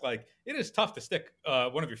Plowshares, like, it is tough to stick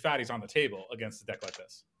one of your fatties on the table against a deck like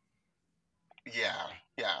this. Yeah.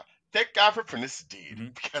 Thank God for Pernicious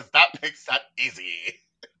Deed, because that makes that easy.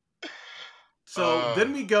 So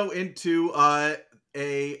then we go into a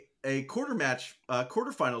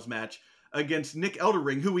quarterfinals match against Nick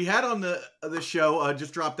Eldering, who we had on the show.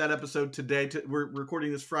 Just dropped that episode today. We're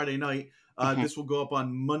recording this Friday night. This will go up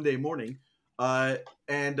on Monday morning. And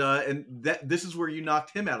this is where you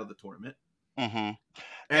knocked him out of the tournament. Mm-hmm.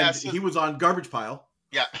 And he was on Garbage Pile.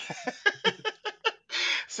 Yeah.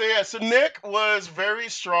 So Nick was very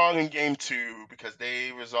strong in game 2 because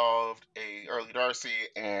they resolved a early Darcy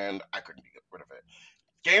and I couldn't get rid of it.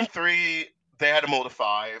 Game 3, they had a mold of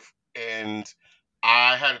 5 and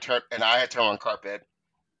I had turn on carpet.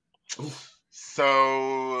 Oof.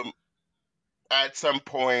 So at some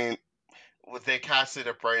point, they casted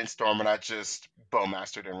a brainstorm and I just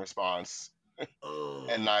bowmastered in response.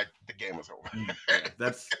 And the game was over.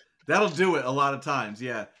 Yeah, that'll do it a lot of times.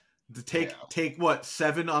 Yeah. To take what,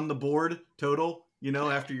 7 on the board total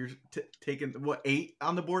After you're taking what 8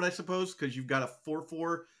 on the board, I suppose, because you've got a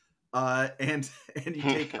 4/4, and you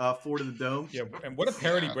take 4 to the dome. Yeah, and what a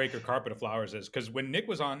parody breaker Carpet of Flowers is. Because when Nick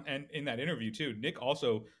was on and in that interview too, Nick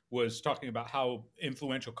also was talking about how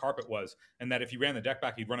influential Carpet was, and that if he ran the deck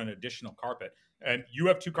back, he'd run an additional carpet. And you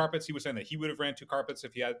have 2 carpets. He was saying that he would have ran 2 carpets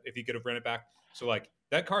if he could have ran it back. So like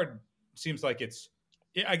that card seems like it's.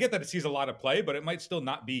 I get that it sees a lot of play, but it might still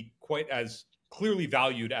not be quite as clearly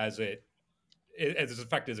valued as its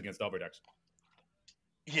effect is against Delver decks.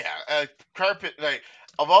 Yeah, carpet, like,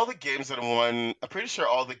 of all the games that I won, I'm pretty sure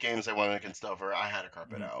all the games I won against Dover, I had a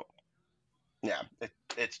carpet out. Yeah,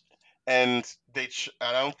 it's and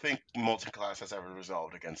I don't think multi-class has ever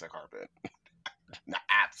resolved against a carpet. No,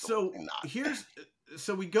 absolutely not.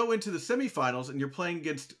 So we go into the semifinals, and you're playing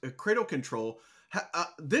against Cradle Control.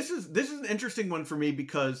 This is an interesting one for me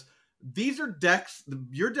because these are decks.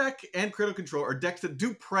 Your deck and Cradle Control are decks that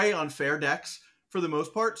do prey on fair decks for the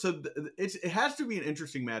most part. So it has to be an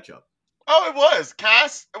interesting matchup. Oh, it was.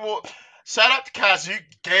 Cass, well, shout out to Cass. You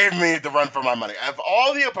gave me the run for my money. Of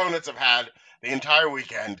all the opponents I've had the entire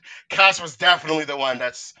weekend, Cass was definitely the one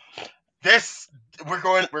that's this. We're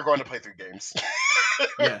going to play 3 games.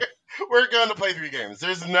 Yeah. We're going to play 3 games.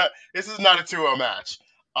 This is not a 2-0 match.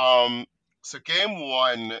 So game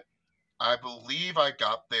 1, I believe I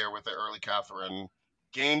got there with the early Catherine.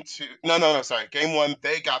 Game 2, no, sorry. Game 1,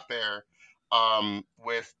 they got there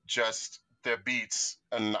with just the beats,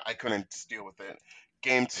 and I couldn't deal with it.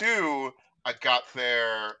 Game 2, I got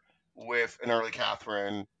there with an early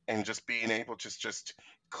Catherine and just being able to just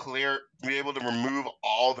be able to remove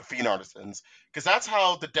all the Fiend Artisans, because that's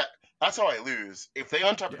how I lose. If they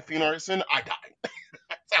untap the Fiend Artisan, I die.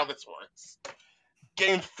 That's how this works.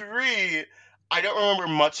 Game 3, I don't remember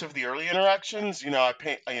much of the early interactions. I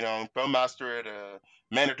Bone Master at a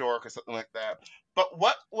Manadork or something like that. But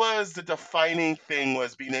what was the defining thing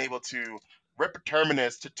was being able to rip a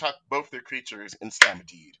Terminus to tuck both their creatures in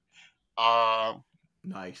Stampede.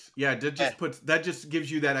 Nice. Yeah, that just gives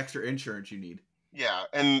you that extra insurance you need. Yeah,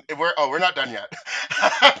 and we're not done yet.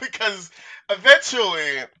 Because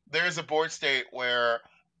eventually there's a board state where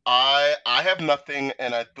I have nothing,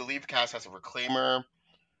 and I believe Cass has a Reclaimer,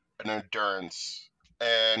 an Endurance,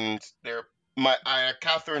 and I have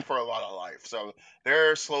Catherine for a lot of life, so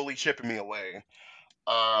they're slowly chipping me away.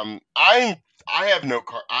 I have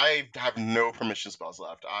no permission spells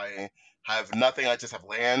left. I have nothing. I just have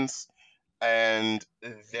lands, and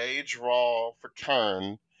they draw for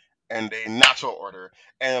turn, and they natural order.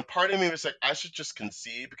 And a part of me was like, I should just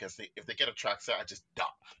concede, because if they get Atraxa, I just die.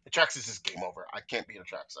 Atraxa is just game over. I can't beat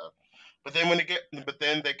Atraxa. But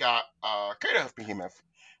then they got Kratos Behemoth,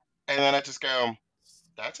 and then I just go,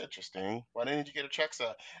 that's interesting. Why didn't you get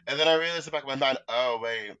Atraxa? And then I realized in the back of my mind, oh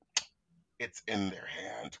wait, it's in their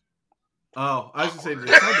hand. Oh, I was going to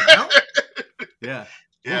say, did they count? Yeah.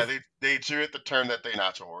 Yeah, they drew it the turn that they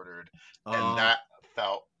natural ordered, and that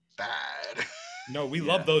felt bad. No, we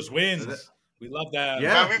love those wins. We love that.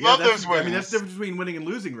 Yeah, we love those wins. I mean, that's the difference between winning and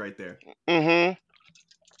losing right there. Mm-hmm.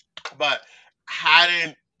 But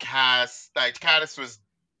hadn't Cass was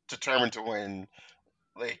determined to win,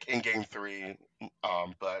 like, in game 3,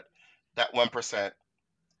 but that 1%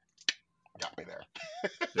 got me there.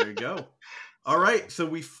 There you go. All right, so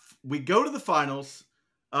we go to the finals.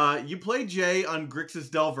 You play Jay on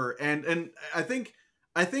Grixis Delver, and I think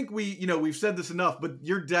we've said this enough, but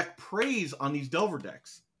your deck preys on these Delver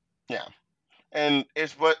decks. Yeah, and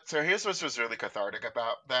here's what was really cathartic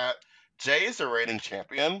about that. Jay is a reigning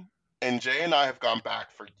champion, and Jay and I have gone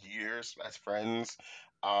back for years as friends.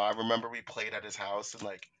 I remember we played at his house, and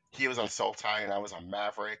like he was on Sultai and I was on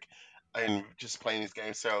Maverick, and just playing these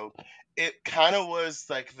games. So it kind of was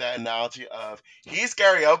like the analogy of he's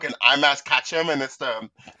Gary Oak and I'm Ash Ketchum, and it's the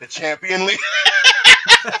champion league.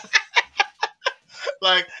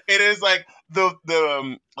 Like it is like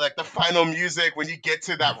the final music when you get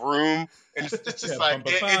to that room, and it's just like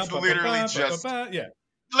it's literally just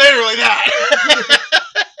literally that.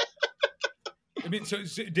 I mean, so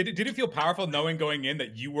did it feel powerful knowing going in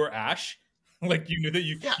that you were Ash? Like you knew that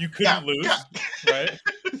you couldn't lose, right?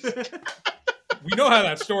 We know how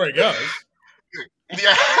that story goes.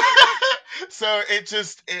 Yeah. So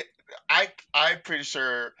I'm pretty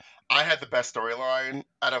sure I had the best storyline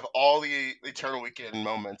out of all the Eternal Weekend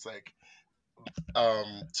moments. Like,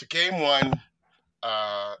 to game 1,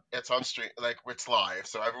 it's on stream, like it's live,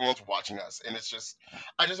 so everyone's watching us, and it's just,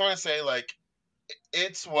 I just want to say, like,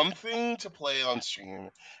 it's one thing to play on stream.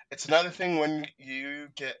 It's another thing when you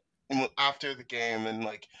get after the game and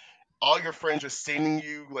like all your friends are sending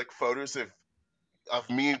you like photos of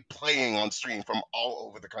me playing on stream from all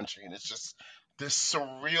over the country, and it's just this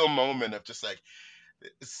surreal moment of just like,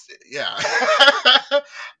 Yeah.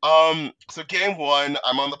 So game one,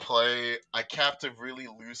 I'm on the play. I capped a really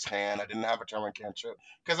loose hand. I didn't have a German cantrip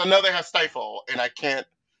because I know they have stifle, and I can't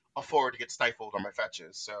afford to get stifled on my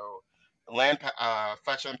fetches. So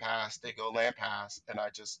fetch and pass. They go land pass, and I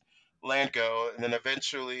just land go, and then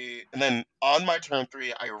eventually, and then on my turn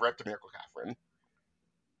three, I repped a Miracle Catherine,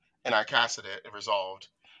 and I casted it. It resolved,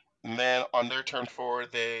 and then on their turn four,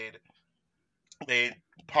 they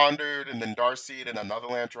pondered, and then Darcy, and another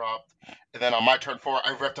land dropped. And then on my turn four,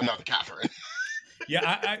 I ripped another Catherine.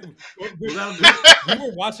 Yeah, Well, that'll do it. we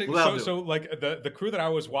were watching. Well, So like the crew that I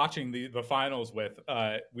was watching the finals with,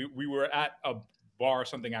 we were at a bar or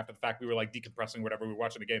something after the fact. We were like decompressing, whatever. We were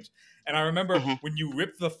watching the games, and I remember Mhm. when you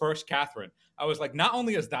ripped the first Catherine, I was like, not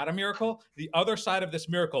only is that a miracle, the other side of this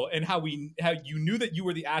miracle, and how you knew that you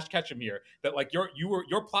were the Ash Ketchum here, that like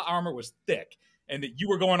your plot armor was thick. And that you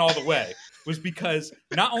were going all the way was because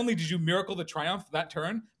not only did you miracle the triumph that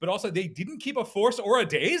turn, but also they didn't keep a force or a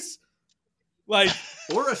daze. Like,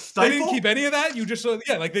 or a they stifle. didn't keep any of that. You just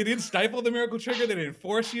like they didn't stifle the miracle trigger. They didn't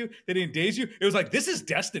force you. They didn't daze you. It was like, this is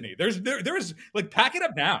destiny. There's like, pack it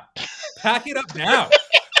up now. Pack it up now.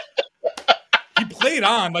 He played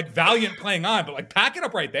on like Valiant playing on, but like pack it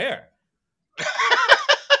up right there.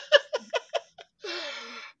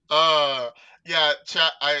 Yeah,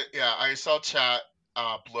 chat. I saw chat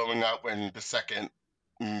blowing up when the second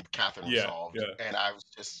Catherine resolved, and I was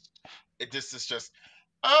just, this is just,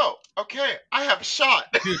 oh, okay, I have a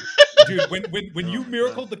shot. Dude, when you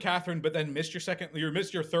miracled the Catherine, but then missed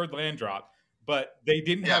your third land drop, but they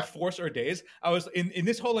didn't have force or daze. I was in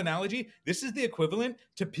this whole analogy. This is the equivalent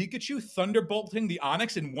to Pikachu thunderbolting the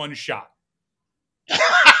Onyx in one shot.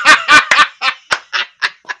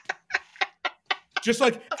 Just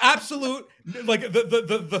like absolute, like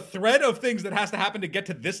the thread of things that has to happen to get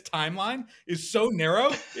to this timeline is so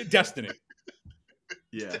narrow. Destiny.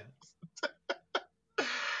 Yeah.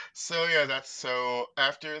 So yeah, so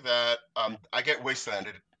after that, I get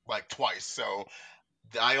wastelanded like twice. So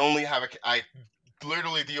I only have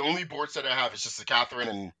literally the only board set I have is just a Catherine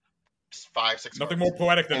and 5-6. Nothing cards. more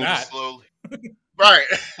poetic than And that. just slowly, right?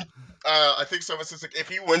 I think so. It's just like if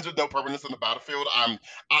he wins with no permanence on the battlefield,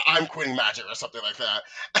 I'm quitting Magic or something like that.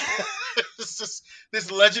 It's just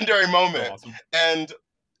this legendary moment, So awesome.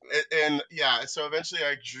 and yeah. So eventually,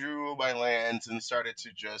 I drew my lands and started to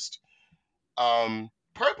just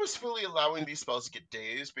purposefully allowing these spells to get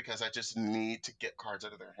dazed because I just need to get cards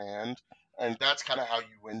out of their hand, and that's kind of how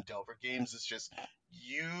you win Delver games. It's just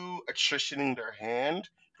you attritioning their hand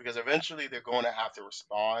because eventually they're going to have to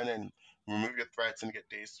respond and remove your threats and get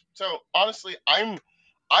dazed. So honestly, I'm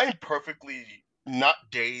perfectly not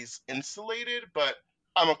daze insulated, but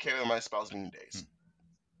I'm okay with my spells being dazed.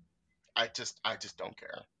 I just don't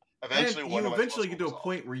care. Eventually, And one you of my eventually spells get will to a resolve.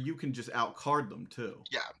 point where you can just outcard them too.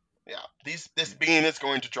 Yeah. This being is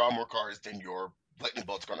going to draw more cards than your lightning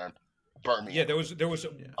bolt's going to burn me. Yeah, there was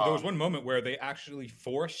one moment where they actually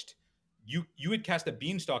forced you. You had cast a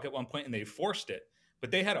beanstalk at one point, and they forced it,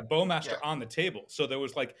 but they had a bowmaster on the table. So there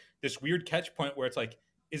was like this weird catch point where it's like,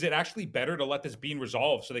 is it actually better to let this bean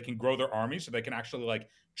resolve so they can grow their army, so they can actually like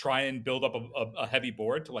try and build up a heavy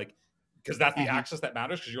board to like, because that's the axis that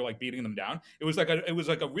matters, because you're like beating them down. It was like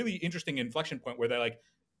a really interesting inflection point where they like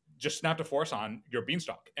just snapped a force on your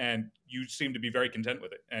beanstalk, and you seem to be very content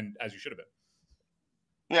with it, and as you should have been.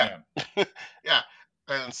 Yeah. Yeah.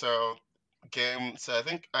 And so I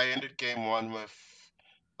think I ended game one with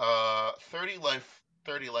 30 life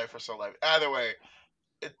or so life. Either way,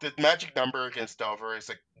 the magic number against Delver is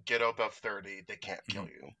like get above 30, they can't kill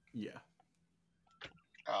you. Yeah.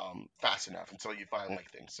 Fast enough until you find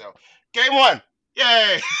like things. So game one,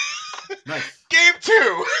 yay! Nice. Game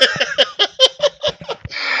two.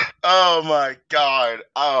 Oh my god.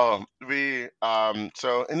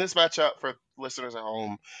 So in this matchup for listeners at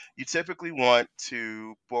home, you typically want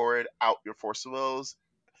to board out your Force of Wills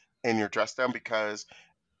and your dress down because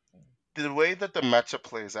the way that the matchup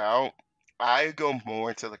plays out, I go more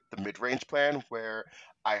into like the mid-range plan where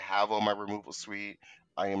I have all my removal suite.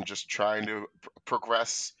 I am just trying to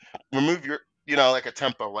progress, remove your, like a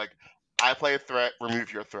tempo. Like I play a threat,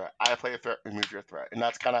 remove your threat. I play a threat, remove your threat, and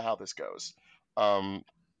that's kind of how this goes.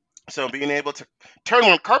 So being able to turn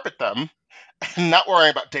one carpet them, and not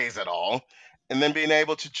worrying about days at all, and then being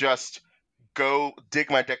able to just go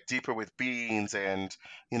dig my deck deeper with beans and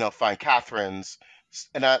find Catherines,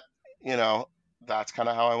 and that's kind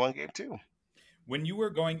of how I won game two. When you were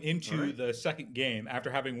going into the second game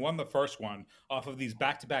after having won the first one off of these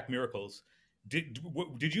back-to-back miracles, did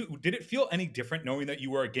it feel any different knowing that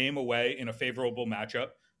you were a game away in a favorable matchup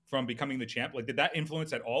from becoming the champ? Like, did that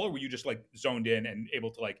influence at all, or were you just like zoned in and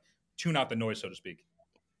able to like tune out the noise, so to speak?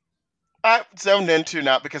 I zoned into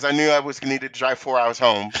not because I knew I was going to need to drive 4 hours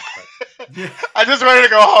home. Yeah. I just wanted to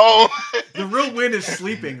go home. The real win is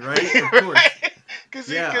sleeping, right? Of course.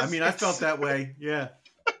 Yeah, I mean, I felt that way. Yeah.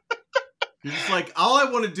 You're just like, all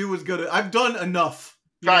I want to do is I've done enough.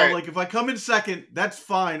 You know, Right. like if I come in second, that's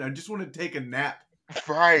fine. I just want to take a nap.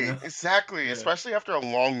 You Right, know? exactly. Yeah. Especially after a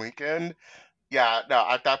long weekend. Yeah, no,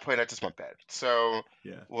 at that point I just went bed. So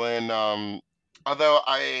Yeah. when although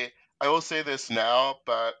I will say this now,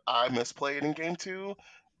 but I misplayed in game two.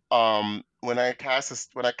 When I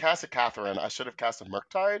cast a Catherine, I should have cast a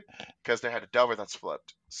Murktide because they had a Delver that's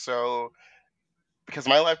flipped. So because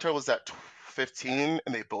my life total was at 15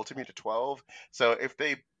 and they bolted me to 12. So if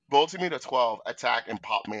they bolted me to 12, attack and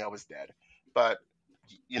pop me, I was dead. But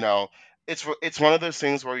you know, it's one of those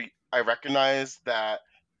things where I recognize that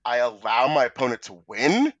I allow my opponent to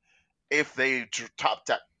win if they top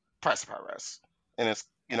deck press progress, and it's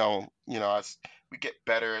as we get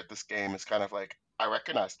better at this game, it's kind of like I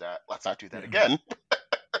recognize that. Let's not do that Yeah. again.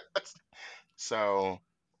 So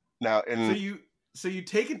now So in you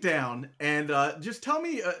take it down and just tell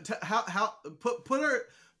me how put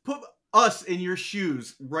us in your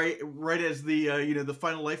shoes right as the the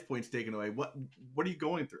final life points taken away. What are you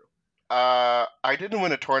going through? I didn't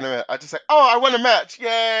win a tournament. I just like, oh, I won a match.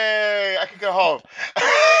 Yay! I could go home.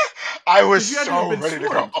 I was Because you had to have so been ready to go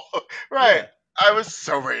swarmed. home. Right. Yeah. I was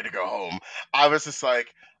so ready to go home. I was just like,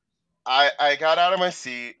 I got out of my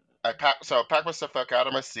seat. I packed my stuff back out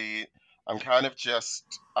of my seat. I'm kind of just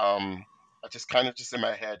I just kind of just in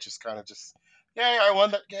my head, just kind of just, yay, I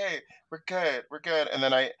won that. Yay, we're good. And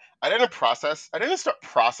then I didn't start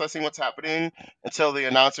processing what's happening until the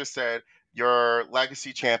announcer said your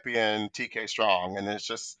legacy champion TK Strong, and it's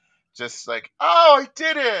just like, oh, I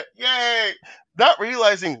did it, yay! Not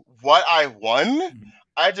realizing what I won. Mhm.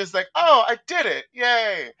 I just like, oh, I did it,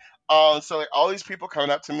 yay! So like all these people coming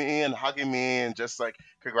up to me and hugging me and just like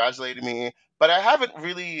congratulating me, but I haven't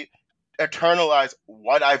really eternalized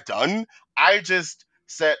what I've done. I just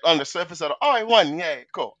said on the surface of, oh, I won, yay,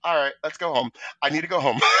 cool, all right, let's go home. I need to go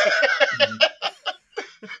home. Mhm.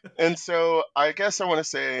 And so I guess I want to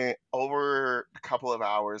say over a couple of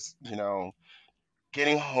hours,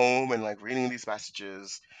 getting home and like reading these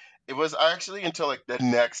messages, it was actually until like the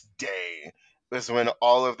next day was when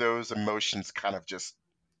all of those emotions kind of just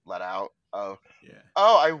let out of, Yeah.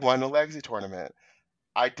 oh, I won a legacy tournament.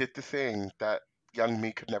 I did the thing that young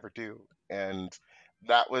me could never do. And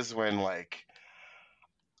that was when, like,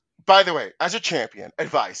 by the way, as a champion,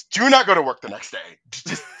 advice: do not go to work the next day.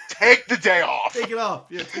 Just take the day off. Take it off.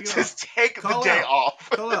 Yeah, take it off. Just take the Call day out. off.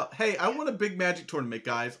 Call out. Hey, I won a big magic tournament,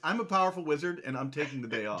 guys. I'm a powerful wizard, and I'm taking the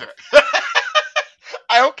day off.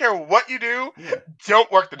 I don't care what you do. Yeah.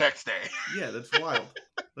 Don't work the next day. Yeah, that's wild.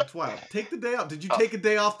 That's wild. Take the day off. Did you take a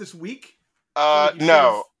day off this week?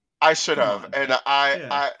 No, I should Come have, on. and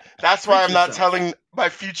Yeah. that's why Treat I'm not yourself. telling my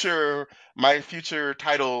future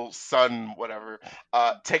title son, whatever,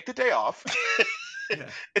 take the day off. Yeah.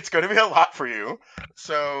 It's going to be a lot for you.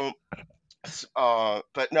 So,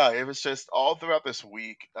 but no, it was just all throughout this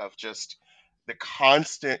week of just the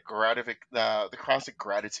constant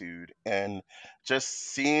gratitude, and just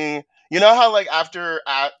seeing, how like after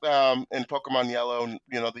at in Pokemon Yellow,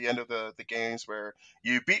 the end of the games where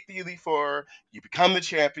you beat the Elite Four, you become the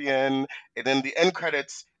champion, and then the end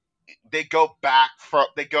credits, they kind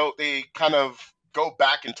of go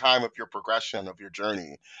back in time of your progression of your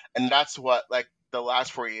journey. And that's what, like, the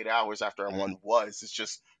last 48 hours after I won was. It's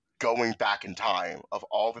just going back in time of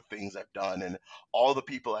all the things I've done and all the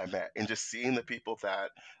people I met, and just seeing the people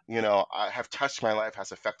that I have touched my life,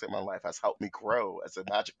 has affected my life, has helped me grow as a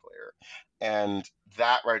Magic player. And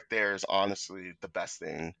that right there is honestly the best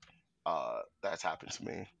thing that's happened to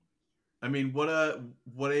me. I mean, what a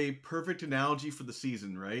perfect analogy for the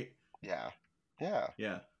season, right? Yeah. Yeah.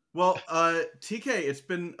 Yeah. Well, TK, it's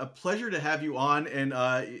been a pleasure to have you on, and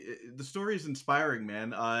the story is inspiring,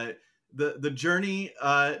 man. The journey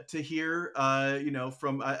to here,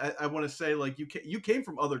 from I want to say, like, you came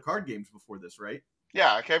from other card games before this, right?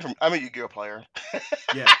 Yeah, I'm a Yu-Gi-Oh player.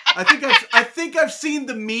 Yeah, I think I've seen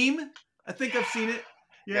the meme. I think I've seen it.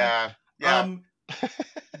 Yeah. Yeah.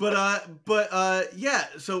 Yeah. Yeah.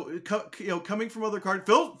 So coming from other card,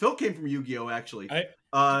 Phil came from Yu-Gi-Oh actually.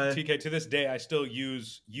 TK, to this day, I still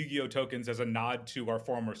use Yu-Gi-Oh tokens as a nod to our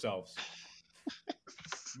former selves.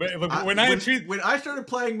 But when I started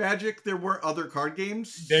playing Magic, there weren't other card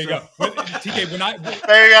games. There you go. TK,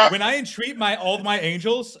 there you go. When I entreat all of my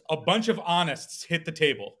angels, a bunch of honests hit the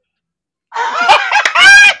table.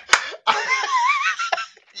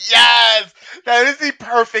 Yes, that is the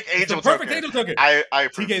perfect It's the angel perfect token. angel token. I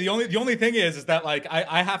approve. TK, the only thing is that like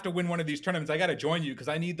I have to win one of these tournaments. I got to join you because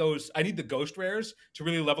I need the ghost rares to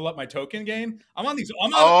really level up my token game. I'm on this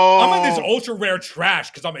Oh, ultra rare trash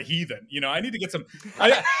because I'm a heathen. You know, I need to get some.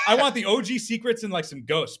 I want the OG secrets and like some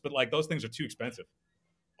ghosts, but like those things are too expensive.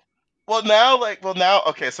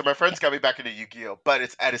 okay, so my friends got me back into Yu-Gi-Oh, but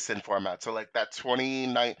it's Edison format. So like that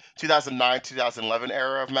 2009, 2011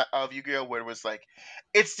 era of Yu-Gi-Oh, where it was like,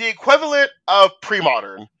 it's the equivalent of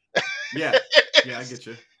pre-modern. Yeah, yeah, I get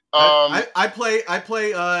you. Um, I play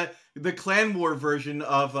the Clan War version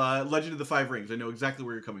of Legend of the Five Rings. I know exactly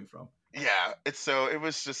where you're coming from. yeah, it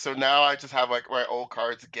was just so now I just have like my old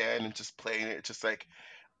cards again and just playing it. It's just like,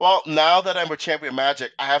 well, now that I'm a champion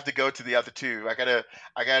Magic, I have to go to the other two. I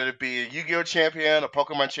gotta be a Yu-Gi-Oh champion, a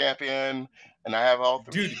Pokemon champion, and I have all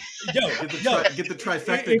three. Dude, yo, Get the yo, get the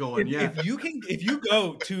trifecta going. Yeah. if you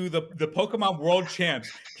go to the Pokemon World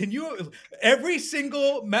Champs, can you every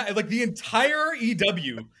single like the entire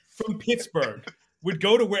EW from Pittsburgh would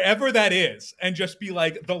go to wherever that is and just be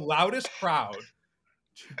like the loudest crowd.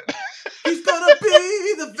 He's gonna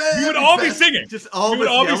be the very We would all best. be singing. Just all We would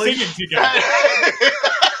of us all yelling. be singing together.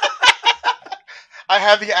 I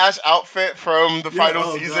have the Ash outfit from the Yeah, final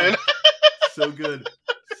oh, season. God. So good.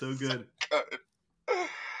 So good.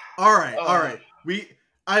 All right.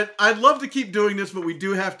 I'd love to keep doing this, but we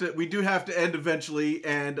do have to end eventually.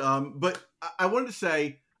 And but I wanted to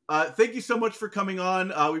say thank you so much for coming on.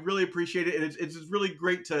 We really appreciate it, and it's really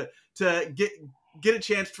great to get a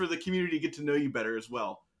chance for the community to get to know you better as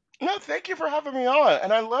well. No, thank you for having me on,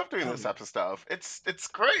 and I love doing this type of stuff. It's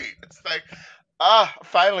great. It's like,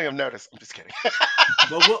 finally I'm noticed. I'm just kidding.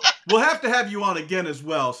 Well, we'll have to have you on again as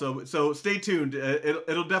well. So stay tuned.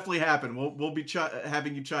 It'll definitely happen. We'll be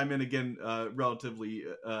having you chime in again relatively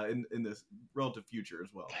in this relative future as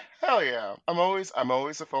well. Hell yeah! I'm always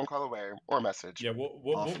a phone call away or a message. Yeah,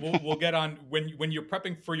 Awesome. we'll get on when you're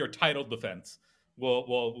prepping for your title defense.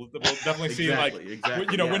 We'll definitely see Exactly,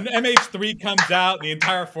 you know, yeah. when MH3 comes out and the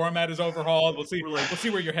entire format is overhauled. We'll see We're like- we'll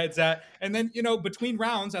see where your head's at, and then you know between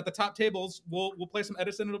rounds at the top tables we'll play some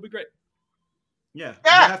Edison. It'll be great. Yeah,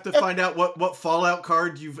 we'll have to find out what Fallout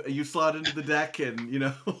card you slot into the deck, and you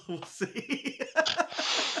know we'll see.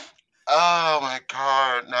 Oh my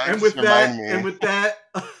god! Now you And just with that,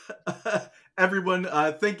 remind me. everyone,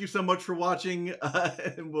 thank you so much for watching,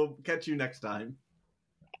 and we'll catch you next time.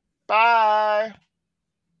 Bye.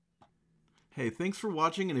 Hey, thanks for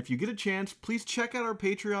watching, and if you get a chance, please check out our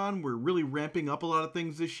Patreon. We're really ramping up a lot of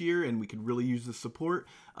things this year, and we could really use the support.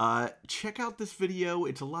 Check out this video.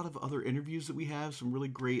 It's a lot of other interviews that we have, some really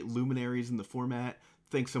great luminaries in the format.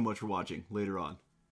 Thanks so much for watching. Later on.